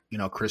back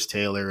Chris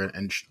Taylor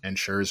and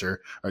Scherzer,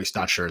 or it's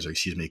not Scherzer,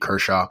 excuse me,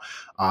 Kershaw.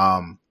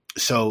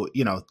 So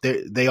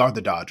they are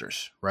the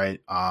Dodgers, right?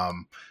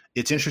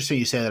 It's interesting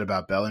you say that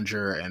about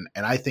Bellinger, and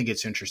I think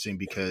it's interesting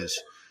because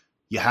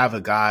you have a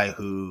guy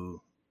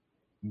who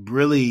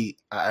really,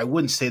 I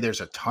wouldn't say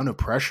there's a ton of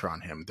pressure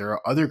on him. There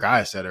are other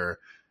guys that are,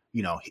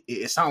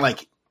 it's not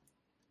like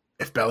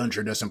if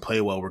Bellinger doesn't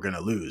play well, we're going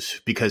to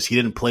lose, because he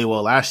didn't play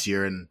well last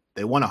year and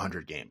they won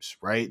 100 games,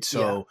 right?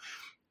 So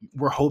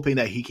we're hoping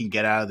that he can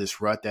get out of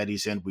this rut that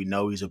he's in. We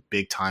know he's a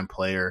big time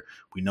player.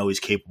 We know he's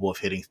capable of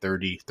hitting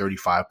 30,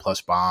 35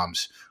 plus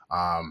bombs.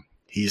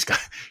 He's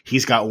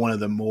got one of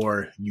the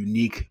more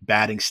unique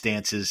batting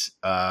stances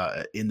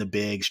in the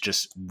bigs,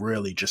 just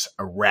really just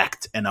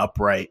erect and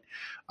upright.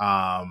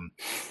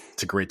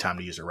 It's a great time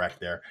to use erect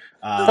there.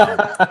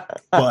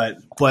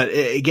 But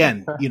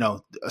again,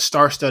 a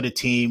star-studded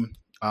team.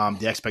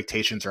 The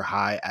expectations are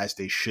high, as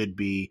they should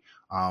be.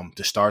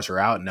 The stars are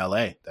out in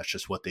LA. That's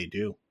just what they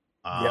do.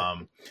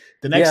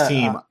 The next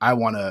team I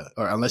want to,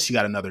 or unless you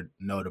got another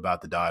note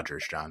about the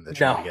Dodgers, John.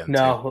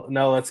 No.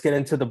 Let's get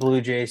into the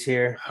Blue Jays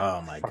here.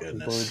 Oh my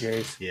goodness, Blue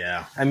Jays.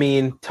 Yeah. I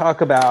mean, talk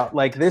about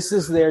like this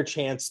is their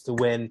chance to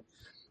win.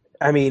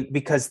 I mean,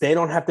 because they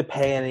don't have to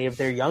pay any of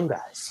their young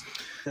guys.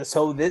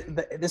 So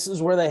this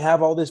is where they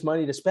have all this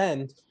money to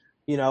spend,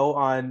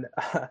 on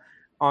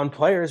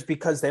players,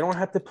 because they don't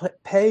have to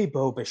pay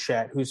Bo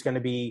Bichette, who's going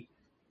to be,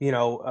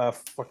 a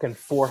fucking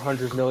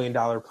 $400 million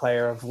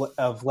player, of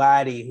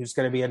Vladdy, who's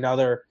going to be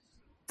another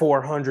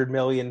 $400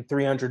 million,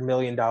 $300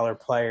 million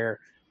player.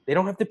 They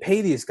don't have to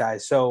pay these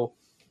guys. So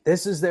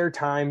this is their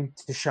time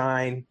to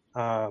shine.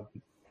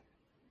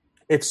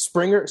 If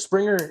Springer,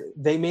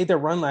 they made their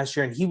run last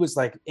year and he was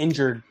like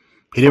injured.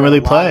 He didn't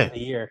really play.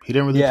 He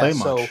didn't really play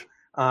much.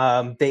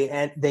 So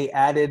they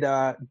added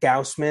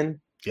Gausman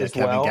as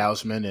Kevin well.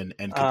 Gausman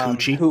and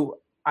Kikuchi. Who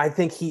I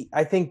think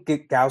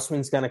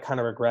Gausman's going to kind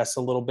of regress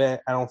a little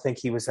bit. I don't think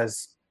he was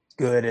as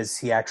good as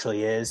he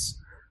actually is,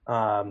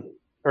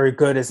 or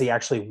good as he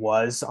actually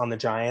was on the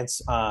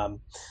Giants.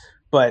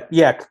 But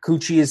yeah,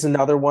 Kikuchi is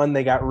another one.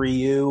 They got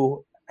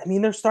Ryu. I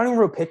mean, their starting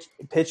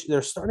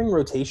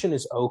rotation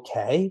is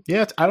okay.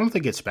 Yeah, I don't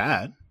think it's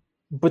bad.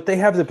 But they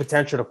have the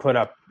potential to put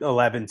up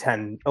 11,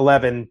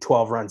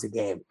 12 runs a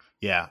game.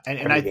 Yeah,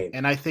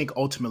 and I think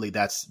ultimately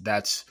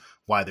that's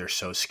why they're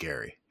so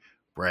scary,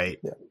 right?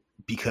 Yeah.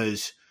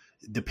 Because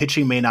the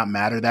pitching may not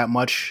matter that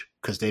much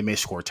because they may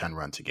score 10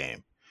 runs a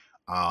game.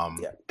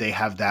 They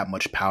have that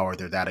much power.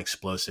 They're that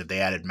explosive. They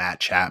added Matt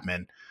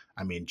Chapman.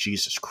 I mean,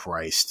 Jesus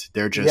Christ.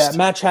 They're just... Yeah,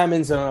 Matt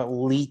Chapman's an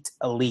elite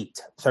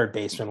third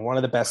baseman, one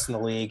of the best in the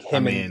league.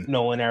 And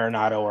Nolan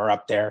Arenado are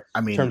up there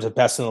in terms of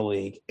best in the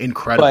league.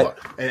 Incredible.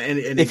 But and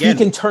if he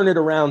can turn it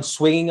around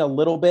swinging a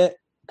little bit,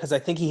 because I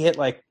think he hit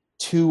like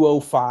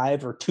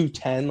 205 or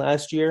 210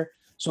 last year.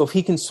 So if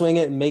he can swing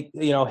it and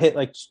hit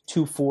like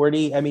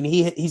 240, I mean,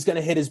 he's going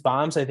to hit his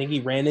bombs. I think he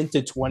ran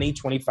into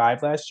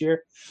 25 last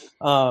year.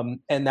 And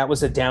that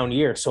was a down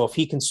year. So if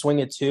he can swing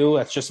it too,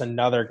 that's just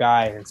another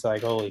guy. And it's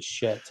like, holy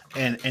shit.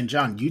 And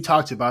John, you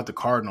talked about the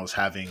Cardinals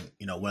having,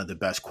 one of the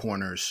best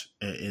corners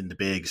in the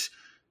bigs.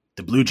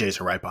 The Blue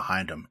Jays are right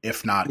behind them,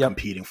 if not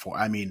competing for.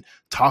 I mean,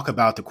 talk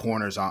about the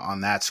corners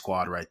on that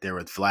squad right there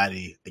with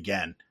Vladdy.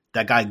 Again,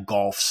 that guy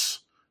golfs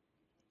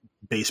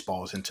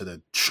baseballs into the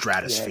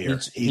stratosphere.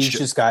 He's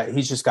just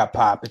got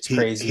pop. It's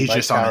crazy. He's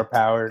just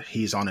powered.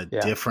 He's on a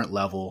different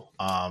level.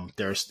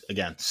 There's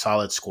again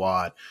solid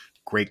squad,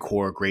 great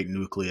core, great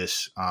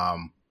nucleus.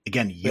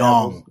 Again,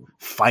 young,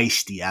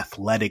 feisty,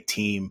 athletic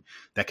team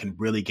that can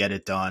really get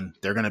it done.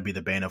 They're going to be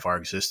the bane of our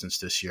existence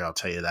this year. I'll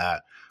tell you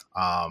that.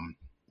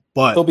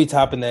 But they'll be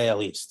top in the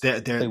AL East.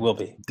 They will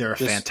be. They're a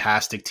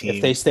fantastic team.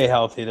 If they stay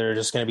healthy, they're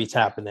just going to be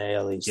top in the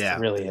AL East. Yeah, it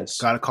really is.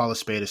 Got to call a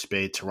spade a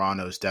spade.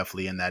 Toronto's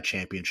definitely in that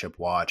championship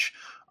watch.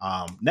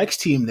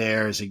 Next team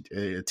there is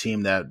a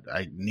team that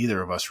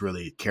neither of us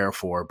really care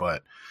for,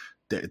 but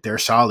they're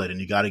solid, and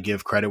you got to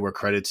give credit where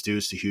credit's due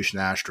to Houston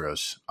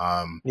Astros.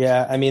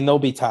 Yeah, I mean, they'll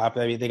be top.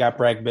 I mean, they got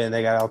Bregman,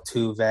 they got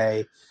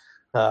Altuve.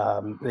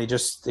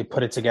 They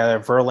put it together.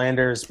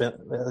 Verlander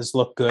has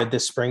looked good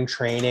this spring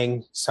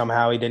training.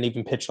 Somehow he didn't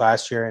even pitch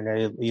last year,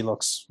 and he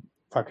looks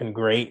fucking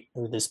great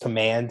with his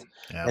command,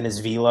 and his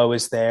velo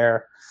is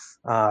there.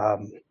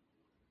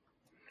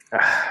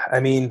 I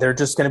mean, they're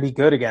just going to be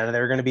good again.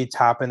 They're going to be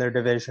top in their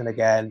division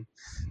again.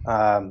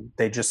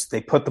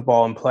 They put the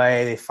ball in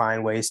play. They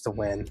find ways to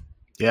win.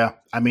 Yeah,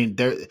 I mean,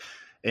 it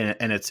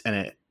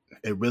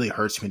really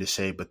hurts me to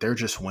say, but they're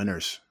just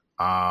winners.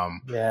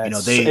 Yeah,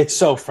 They it's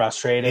so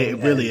frustrating.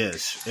 It really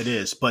is. It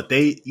is. But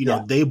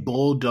they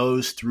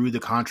bulldoze through the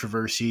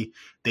controversy.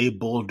 They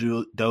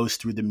bulldoze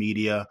through the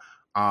media.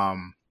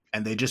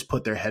 And they just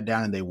put their head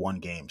down and they won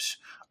games.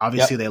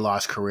 Obviously, they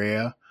lost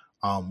Correa.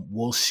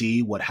 We'll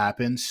see what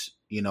happens,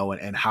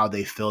 and how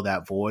they fill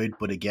that void.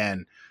 But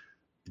again,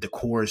 the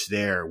core is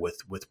there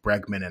with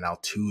Bregman and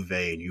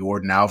Altuve and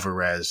Jordan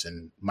Alvarez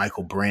and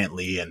Michael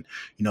Brantley. And,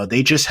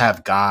 they just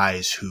have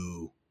guys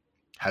who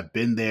have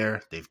been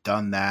there. They've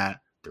done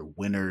that. They're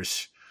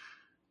winners.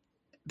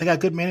 They got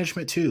good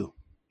management too,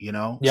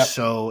 Yep.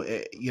 So,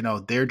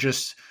 they're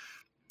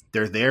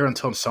there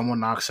until someone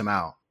knocks them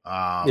out.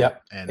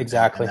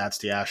 Exactly. And that's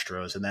the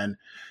Astros. And then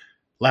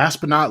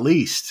last but not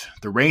least,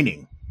 the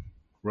reigning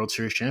World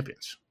Series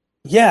champions.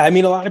 Yeah. I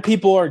mean, a lot of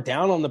people are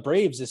down on the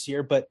Braves this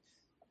year, but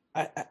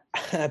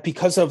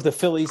because of the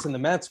Phillies and the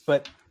Mets,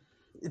 but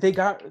they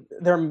got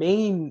their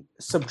main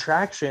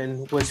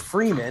subtraction was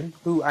Freeman,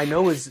 who I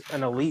know is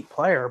an elite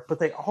player, but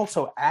they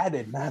also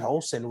added Matt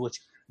Olson, which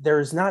there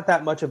is not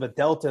that much of a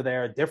delta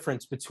there, a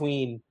difference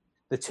between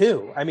the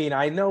two. I mean,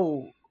 I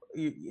know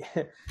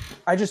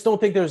I just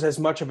don't think there's as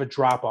much of a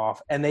drop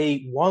off, and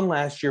they won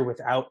last year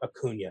without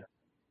Acuna.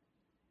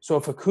 So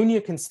if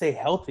Acuna can stay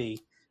healthy,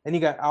 and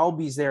you got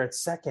Albies there at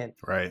second,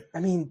 right?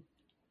 I mean,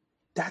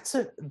 that's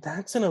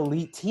an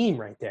elite team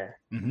right there.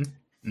 Mm-hmm.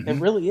 Mm-hmm.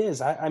 It really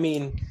is. I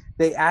mean,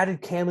 they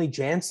added Kenley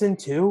Jansen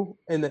too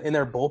in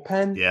their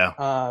bullpen. Yeah,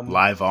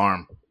 live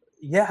arm.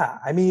 Yeah,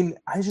 I mean,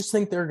 I just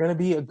think they're going to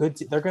be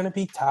they're going to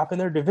be top in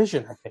their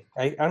division. I think.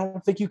 I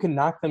don't think you can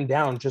knock them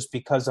down just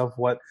because of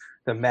what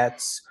the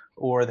Mets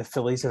or the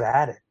Phillies have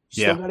added.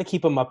 You still got to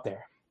keep them up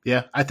there.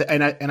 Yeah, I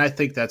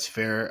think that's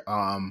fair.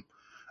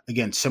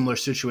 Again, similar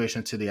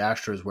situation to the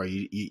Astros where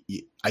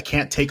I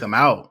can't take them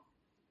out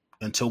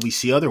until we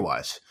see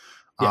otherwise.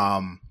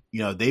 Yeah.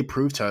 They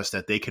proved to us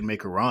that they can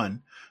make a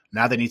run.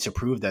 Now they need to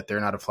prove that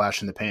they're not a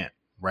flash in the pan,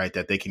 right?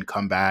 That they can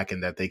come back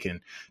and that they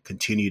can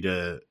continue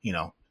to,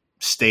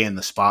 stay in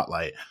the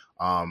spotlight.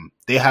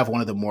 They have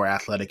one of the more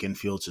athletic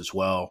infields as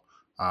well,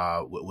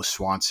 with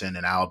Swanson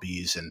and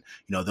Albies, and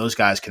those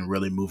guys can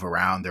really move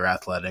around. They're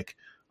athletic,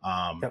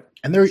 and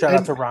they're shout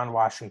out to Ron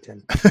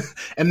Washington.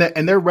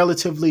 and they're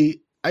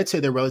relatively, I'd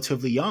say they're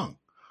relatively young.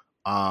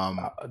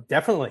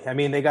 Definitely. I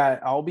mean, they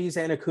got Albies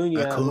and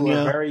Acuna, who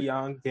are very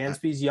young.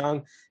 Dansby's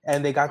young,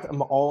 and they got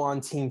them all on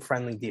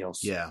team-friendly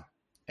deals. Yeah,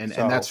 and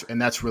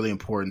that's really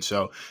important.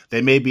 So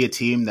they may be a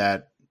team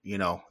that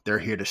they're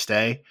here to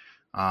stay.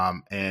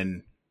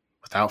 And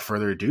without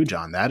further ado,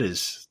 John, that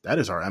is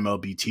our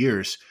MLB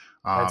tiers.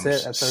 That's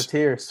it. That's our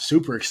tiers.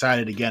 Super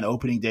excited again.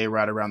 Opening day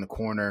right around the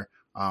corner.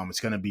 It's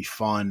going to be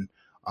fun.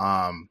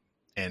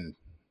 And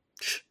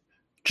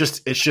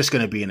it's just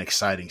going to be an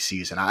exciting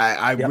season.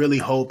 I really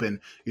hope, and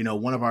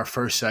one of our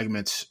first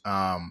segments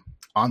on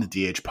the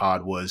DH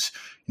pod was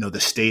the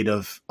state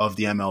of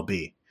the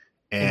MLB,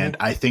 and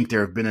I think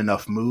there have been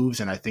enough moves,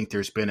 and I think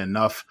there's been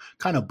enough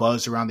kind of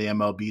buzz around the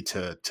MLB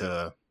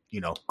to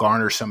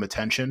garner some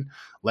attention.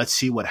 Let's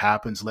see what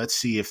happens. Let's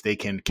see if they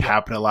can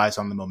capitalize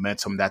on the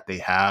momentum that they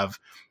have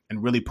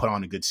and really put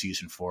on a good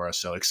season for us.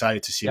 So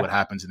excited to see what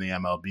happens in the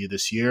MLB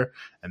this year.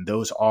 And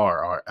those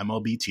are our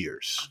MLB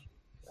tiers.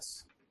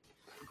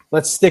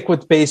 Let's stick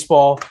with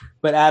baseball,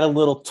 but add a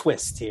little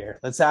twist here.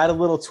 Let's add a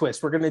little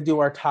twist. We're going to do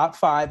our top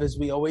 5 as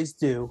we always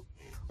do,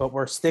 but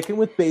we're sticking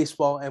with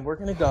baseball, and we're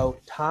going to go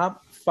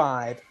top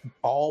 5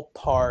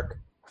 ballpark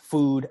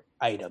food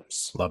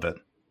items. Love it.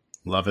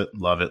 Love it,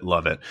 love it,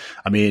 love it.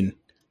 I mean,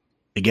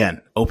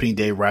 again, opening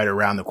day right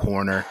around the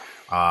corner.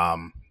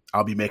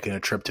 I'll be making a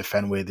trip to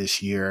Fenway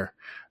this year,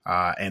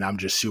 and I'm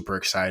just super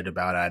excited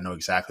about it. I know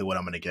exactly what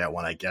I'm going to get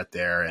when I get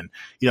there. And,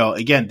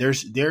 again,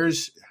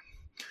 there's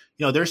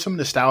some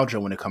nostalgia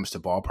when it comes to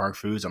ballpark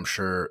foods. I'm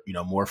sure,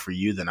 more for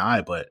you than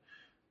I, but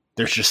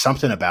there's just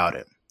something about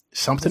it.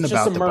 Something it's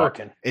about just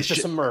American. It's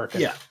just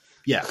American.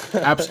 Yeah,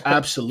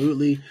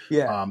 absolutely.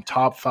 Yeah.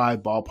 Top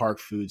 5 ballpark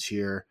foods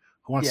here.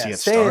 Who wants to get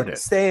started?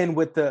 Staying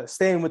with the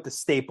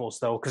staples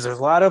though, because there's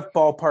a lot of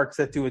ballparks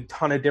that do a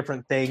ton of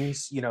different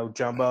things.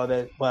 Jumbo,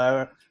 that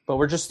whatever. But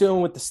we're just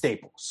dealing with the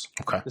staples.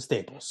 Okay. The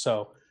staples.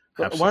 So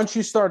why don't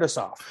you start us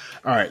off?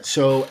 All right.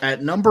 So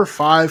at number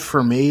 5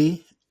 for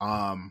me,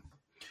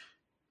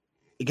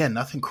 again,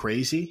 nothing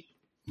crazy.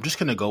 I'm just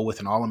gonna go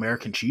with an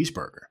all-American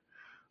cheeseburger.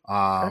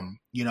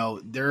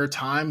 There are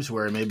times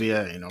where maybe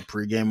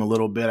pregame a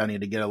little bit. I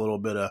need to get a little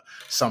bit of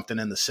something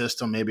in the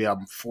system. Maybe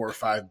I'm 4 or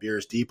 5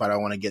 beers deep. I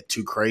don't want to get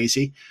too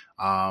crazy.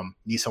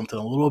 Need something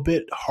a little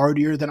bit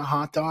heartier than a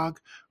hot dog,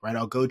 right?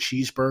 I'll go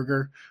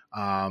cheeseburger.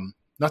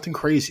 Nothing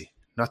crazy.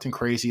 A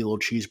little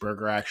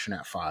cheeseburger action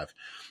at 5.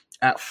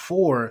 At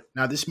 4,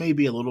 now this may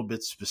be a little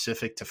bit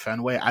specific to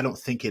Fenway. I don't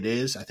think it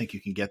is. I think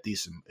you can get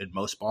these in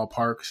most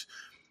ballparks.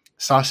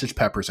 Sausage,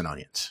 peppers, and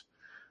onions.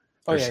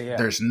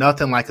 There's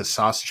nothing like a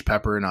sausage,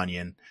 pepper, and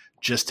onion.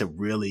 just to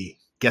really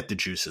get the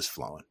juices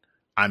flowing.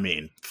 I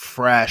mean,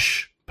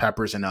 fresh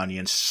peppers and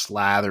onions,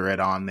 slather it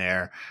on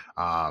there.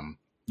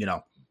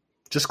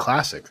 Just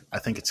classic. I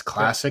think it's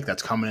classic.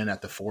 That's coming in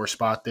at the 4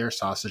 spot there,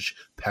 sausage,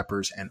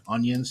 peppers, and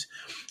onions.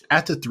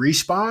 At the 3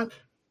 spot,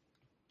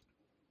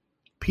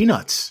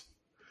 peanuts.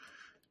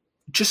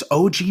 Just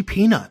OG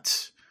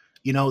peanuts.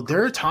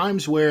 There are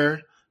times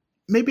where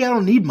maybe I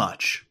don't need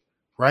much,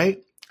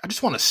 right? I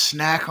just want to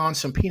snack on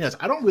some peanuts.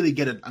 I don't really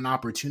get an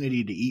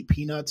opportunity to eat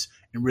peanuts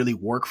and really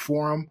work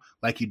for them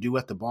like you do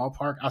at the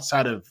ballpark.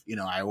 Outside of,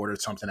 I ordered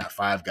something at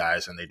Five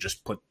Guys and they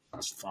just put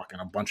fucking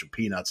a bunch of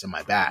peanuts in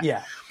my bag.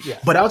 Yeah.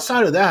 But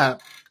outside of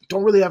that,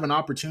 don't really have an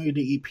opportunity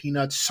to eat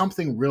peanuts.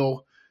 Something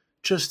real,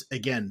 just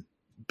again,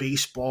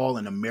 baseball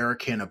and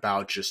American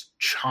about just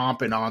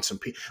chomping on some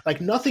peanuts.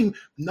 Like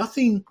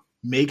nothing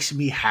makes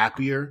me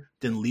happier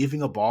than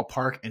leaving a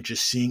ballpark and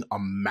just seeing a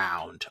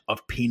mound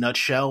of peanut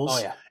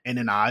shells in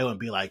an aisle and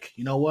be like,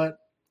 you know what?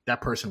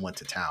 That person went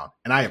to town.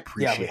 And I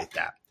appreciate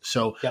that.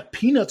 So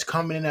peanuts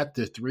coming in at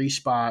the 3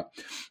 spot.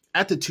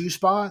 At the 2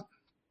 spot,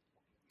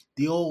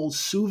 the old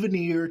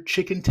souvenir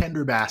chicken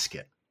tender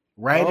basket.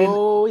 Right in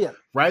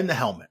the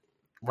helmet.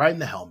 Right in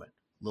the helmet.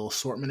 Little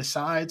assortment of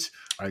sides.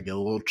 I get a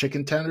little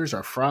chicken tenders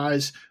or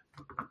fries.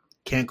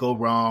 Can't go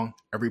wrong.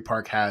 Every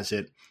park has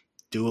it.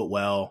 Do it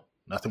well.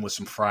 Nothing with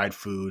some fried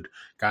food.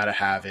 Gotta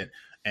have it.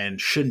 And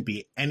shouldn't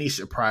be any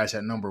surprise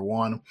at number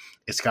 1.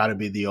 It's got to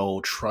be the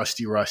old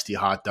trusty rusty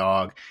hot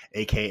dog,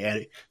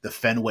 a.k.a. the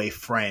Fenway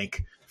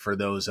Frank for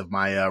those of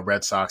my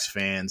Red Sox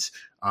fans.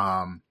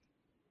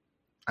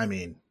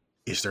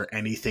 Is there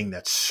anything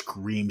that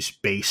screams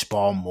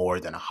baseball more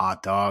than a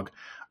hot dog?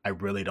 I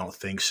really don't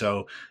think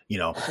so.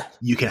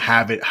 You can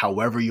have it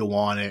however you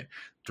want it.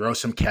 Throw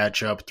some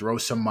ketchup, throw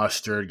some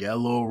mustard, get a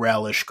little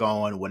relish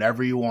going,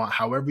 whatever you want,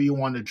 however you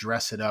want to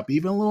dress it up,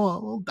 even a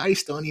little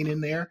diced onion in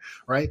there,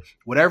 right?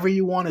 Whatever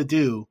you want to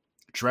do,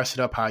 dress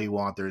it up how you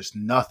want. There's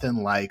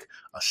nothing like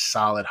a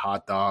solid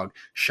hot dog.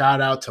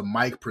 Shout out to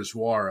Mike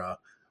Prezwara,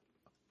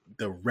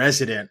 the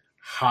resident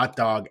hot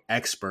dog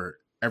expert.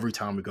 Every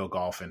time we go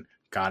golfing,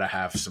 gotta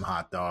have some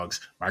hot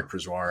dogs. Mike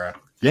Prezwara,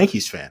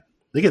 Yankees fan.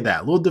 Look at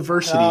that. Little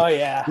diversity. Oh,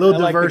 yeah.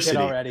 Little diversity.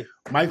 Like already.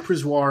 Mike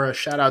Prezwara,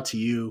 shout out to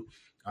you.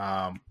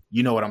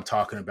 You know what I'm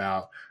talking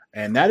about.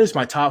 And that is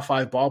my top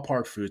 5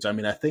 ballpark foods.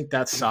 I think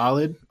that's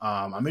solid.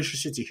 I'm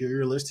interested to hear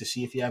your list to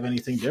see if you have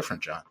anything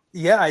different, John.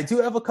 Yeah, I do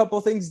have a couple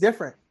things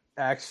different,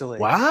 actually.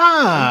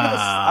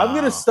 Wow. I'm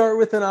going to start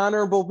with an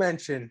honorable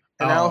mention,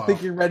 and I don't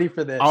think you're ready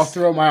for this. I'll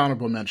throw my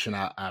honorable mention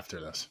out after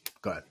this.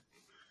 Go ahead.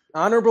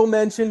 Honorable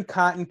mention,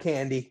 cotton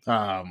candy.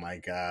 Oh, my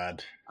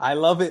God. I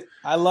love it.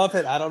 I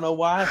don't know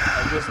why.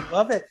 I just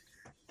love it.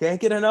 Can't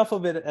get enough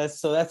of it.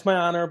 So that's my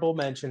honorable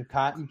mention,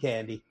 cotton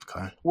candy.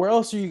 Okay. Where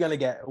else are you going to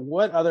get?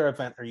 What other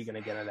event are you going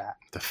to get at that?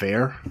 The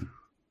fair?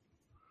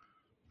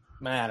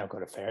 Man, I don't go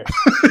to fair.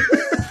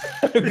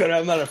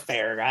 I'm not a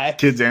fair guy.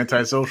 Kid's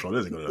antisocial.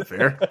 Doesn't go to the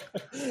fair.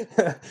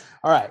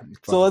 All right.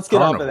 So let's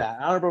get off of that.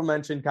 Honorable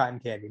mention, cotton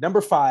candy.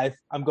 Number 5,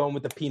 I'm going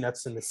with the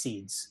peanuts and the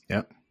seeds.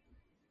 Yep.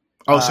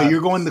 Oh, so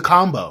you're going the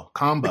combo.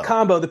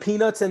 The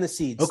peanuts and the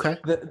seeds. Okay.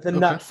 The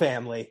nut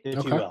family,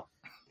 if you will.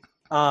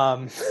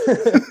 I'm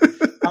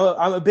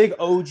a big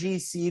OG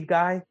seed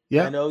guy.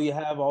 Yeah. I know you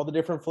have all the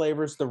different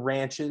flavors, the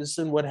ranches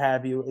and what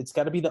have you. It's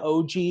got to be the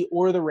OG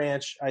or the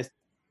ranch.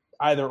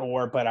 Either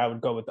or, but I would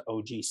go with the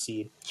OG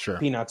seed. Sure.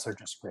 Peanuts are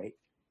just great.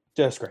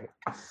 Just great.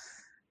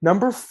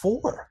 Number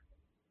 4,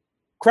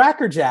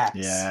 Cracker Jacks.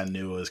 Yeah, I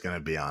knew it was going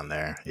to be on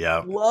there.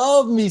 Yeah.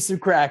 Love me some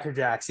Cracker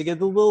Jacks. You get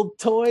the little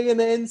toy in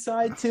the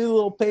inside too, the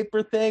little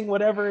paper thing,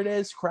 whatever it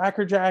is.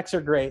 Cracker Jacks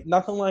are great.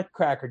 Nothing like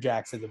Cracker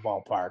Jacks at the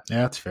ballpark.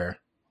 Yeah, that's fair.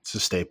 It's a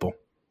staple.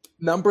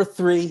 Number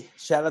 3,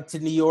 shout out to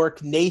New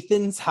York,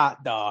 Nathan's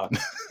hot dog.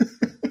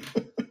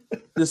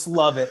 Just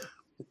love it.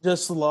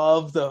 Just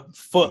love the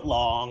foot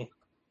long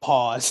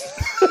pause.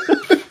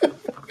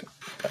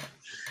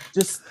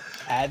 Just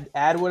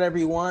add whatever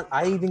you want.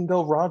 I even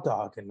go raw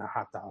dog in the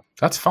hot dog.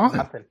 That's fine.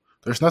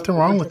 There's nothing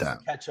wrong with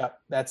that. Ketchup.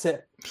 That's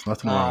it. There's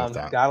nothing wrong with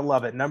that. Gotta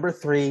love it. Number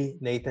 3,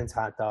 Nathan's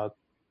hot dog.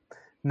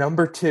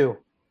 Number 2,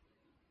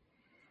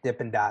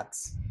 Dippin'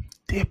 Dots.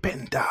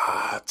 Dippin'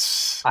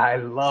 Dots. I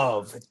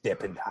love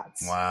Dippin'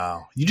 Dots.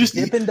 Wow.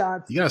 Dippin'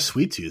 Dots. You got a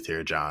sweet tooth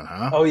here, John,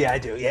 huh? Oh, yeah, I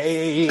do.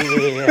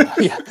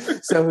 Yeah.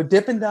 So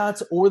Dippin'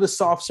 Dots or the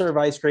soft serve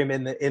ice cream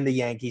in the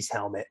Yankees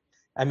helmet.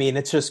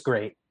 It's just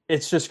great.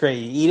 It's just great.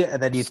 You eat it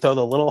and then you throw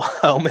the little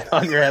helmet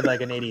on your head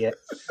like an idiot.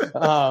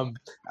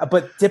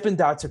 But Dippin'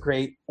 Dots are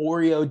great.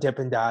 Oreo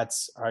Dippin'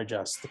 Dots are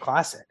just the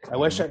classic.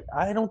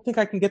 I don't think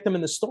I can get them in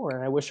the store,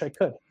 and I wish I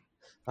could.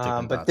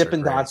 But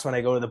Dippin' Dots when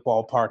I go to the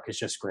ballpark is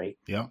just great.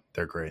 Yeah,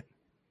 they're great.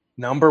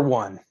 Number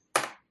 1,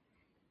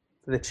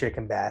 the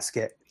chicken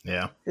basket.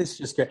 Yeah. It's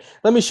just great.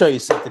 Let me show you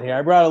something here.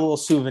 I brought a little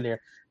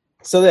souvenir.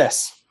 So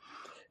this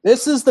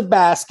is the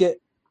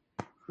basket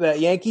that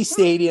Yankee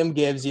Stadium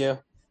gives you.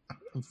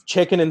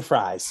 Chicken and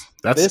fries.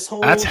 That's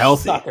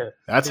healthy.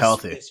 That's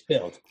healthy. Is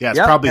filled. Yeah, it's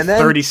probably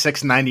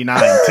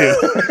 $36.99 too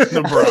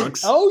in the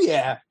Bronx. Oh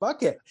yeah,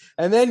 fuck it.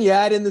 And then you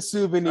add in the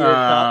souvenir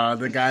cup.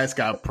 The guy's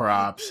got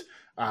props.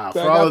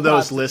 For all of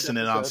those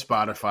listening on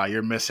Spotify,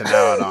 you're missing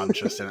out on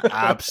just an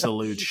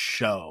absolute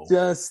show.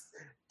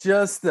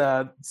 Just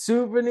a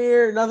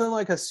souvenir, nothing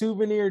like a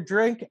souvenir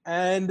drink,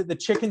 and the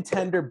chicken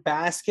tender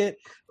basket.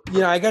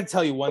 You know, I got to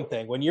tell you one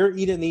thing. When you're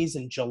eating these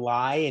in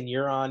July and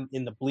you're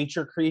in the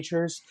bleacher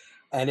creatures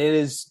and it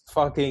is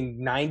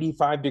fucking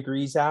 95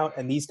 degrees out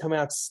and these come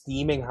out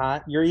steaming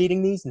hot, you're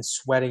eating these and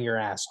sweating your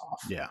ass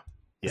off. Yeah.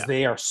 Because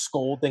they are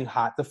scalding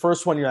hot. The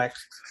first one, you're like...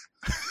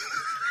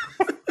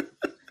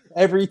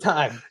 Every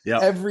time.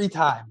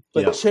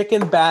 But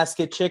chicken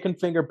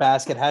finger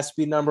basket has to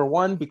be number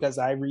one because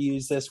I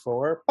reuse this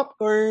for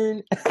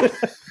popcorn.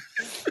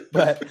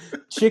 But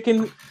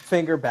chicken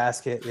finger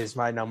basket is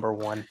my number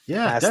one.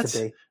 Yeah,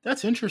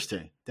 that's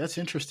interesting.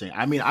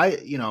 I mean, I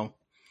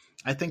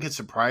think it's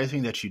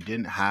surprising that you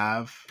didn't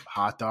have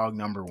hot dog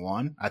number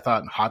one. I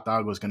thought hot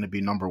dog was going to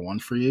be number one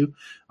for you.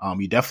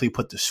 You definitely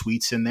put the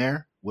sweets in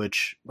there,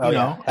 which,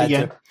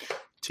 again,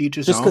 teach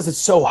his own. Just because it's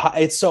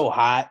so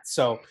hot.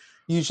 So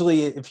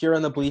usually if you're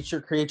on the bleacher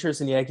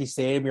creatures in Yankee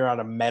Stadium, you're on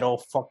a metal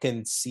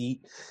fucking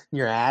seat.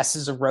 Your ass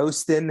is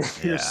roasting.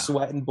 You're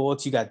sweating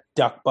bullets. You got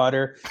duck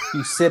butter.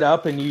 You sit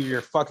up and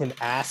your fucking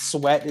ass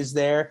sweat is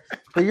there.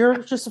 But you're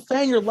just a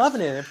fan. You're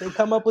loving it. If they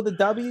come up with a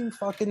W,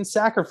 fucking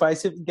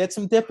sacrifice it and get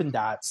some Dippin'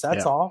 Dots.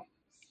 That's all.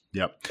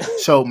 Yep.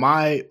 So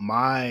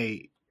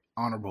my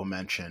honorable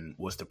mention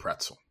was the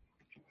pretzel.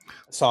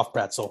 Soft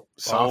pretzel.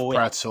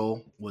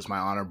 Pretzel was my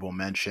honorable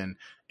mention.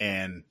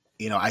 And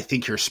I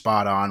think you're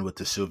spot on with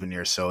the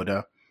souvenir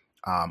soda.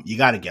 You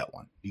got to get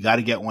one. You got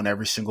to get one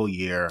every single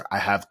year. I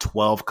have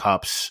 12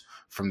 cups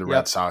from the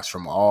Red Sox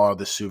from all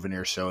the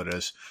souvenir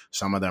sodas.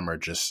 Some of them are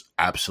just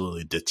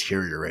absolutely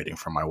deteriorating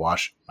from my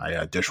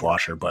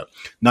dishwasher, but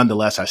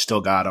nonetheless, I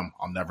still got them.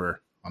 I'll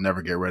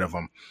never get rid of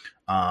them.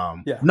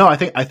 No, I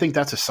think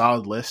that's a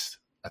solid list.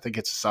 I think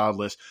it's a solid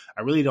list.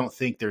 I really don't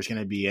think there's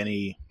going to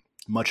be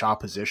much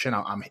opposition.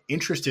 I'm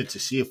interested to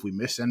see if we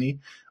miss any.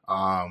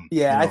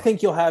 I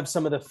think you'll have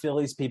some of the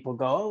Phillies people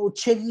go, "Oh,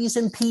 Chickies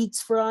and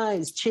Pete's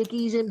fries,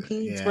 fries," and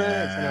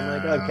I'm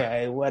like,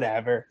 okay,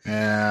 whatever.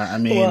 Yeah, I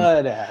mean,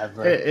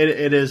 whatever.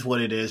 It is what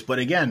it is. But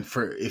again,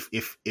 for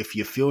if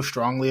you feel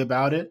strongly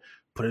about it,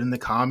 put it in the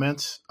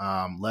comments.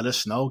 Let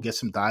us know. Get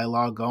some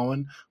dialogue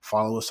going.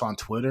 Follow us on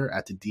Twitter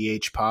at the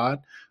DH Pod.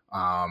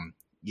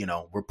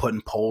 We're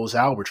putting polls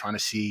out. We're trying to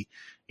see,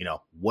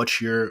 what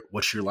you're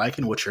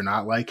liking, what you're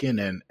not liking,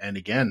 and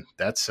again,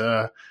 that's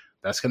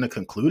going to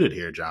conclude it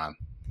here, John.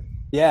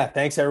 Yeah,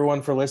 thanks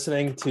everyone for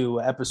listening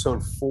to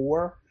episode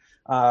 4.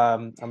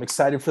 I'm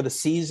excited for the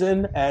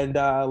season, and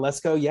let's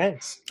go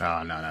Yanks.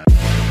 Oh, no.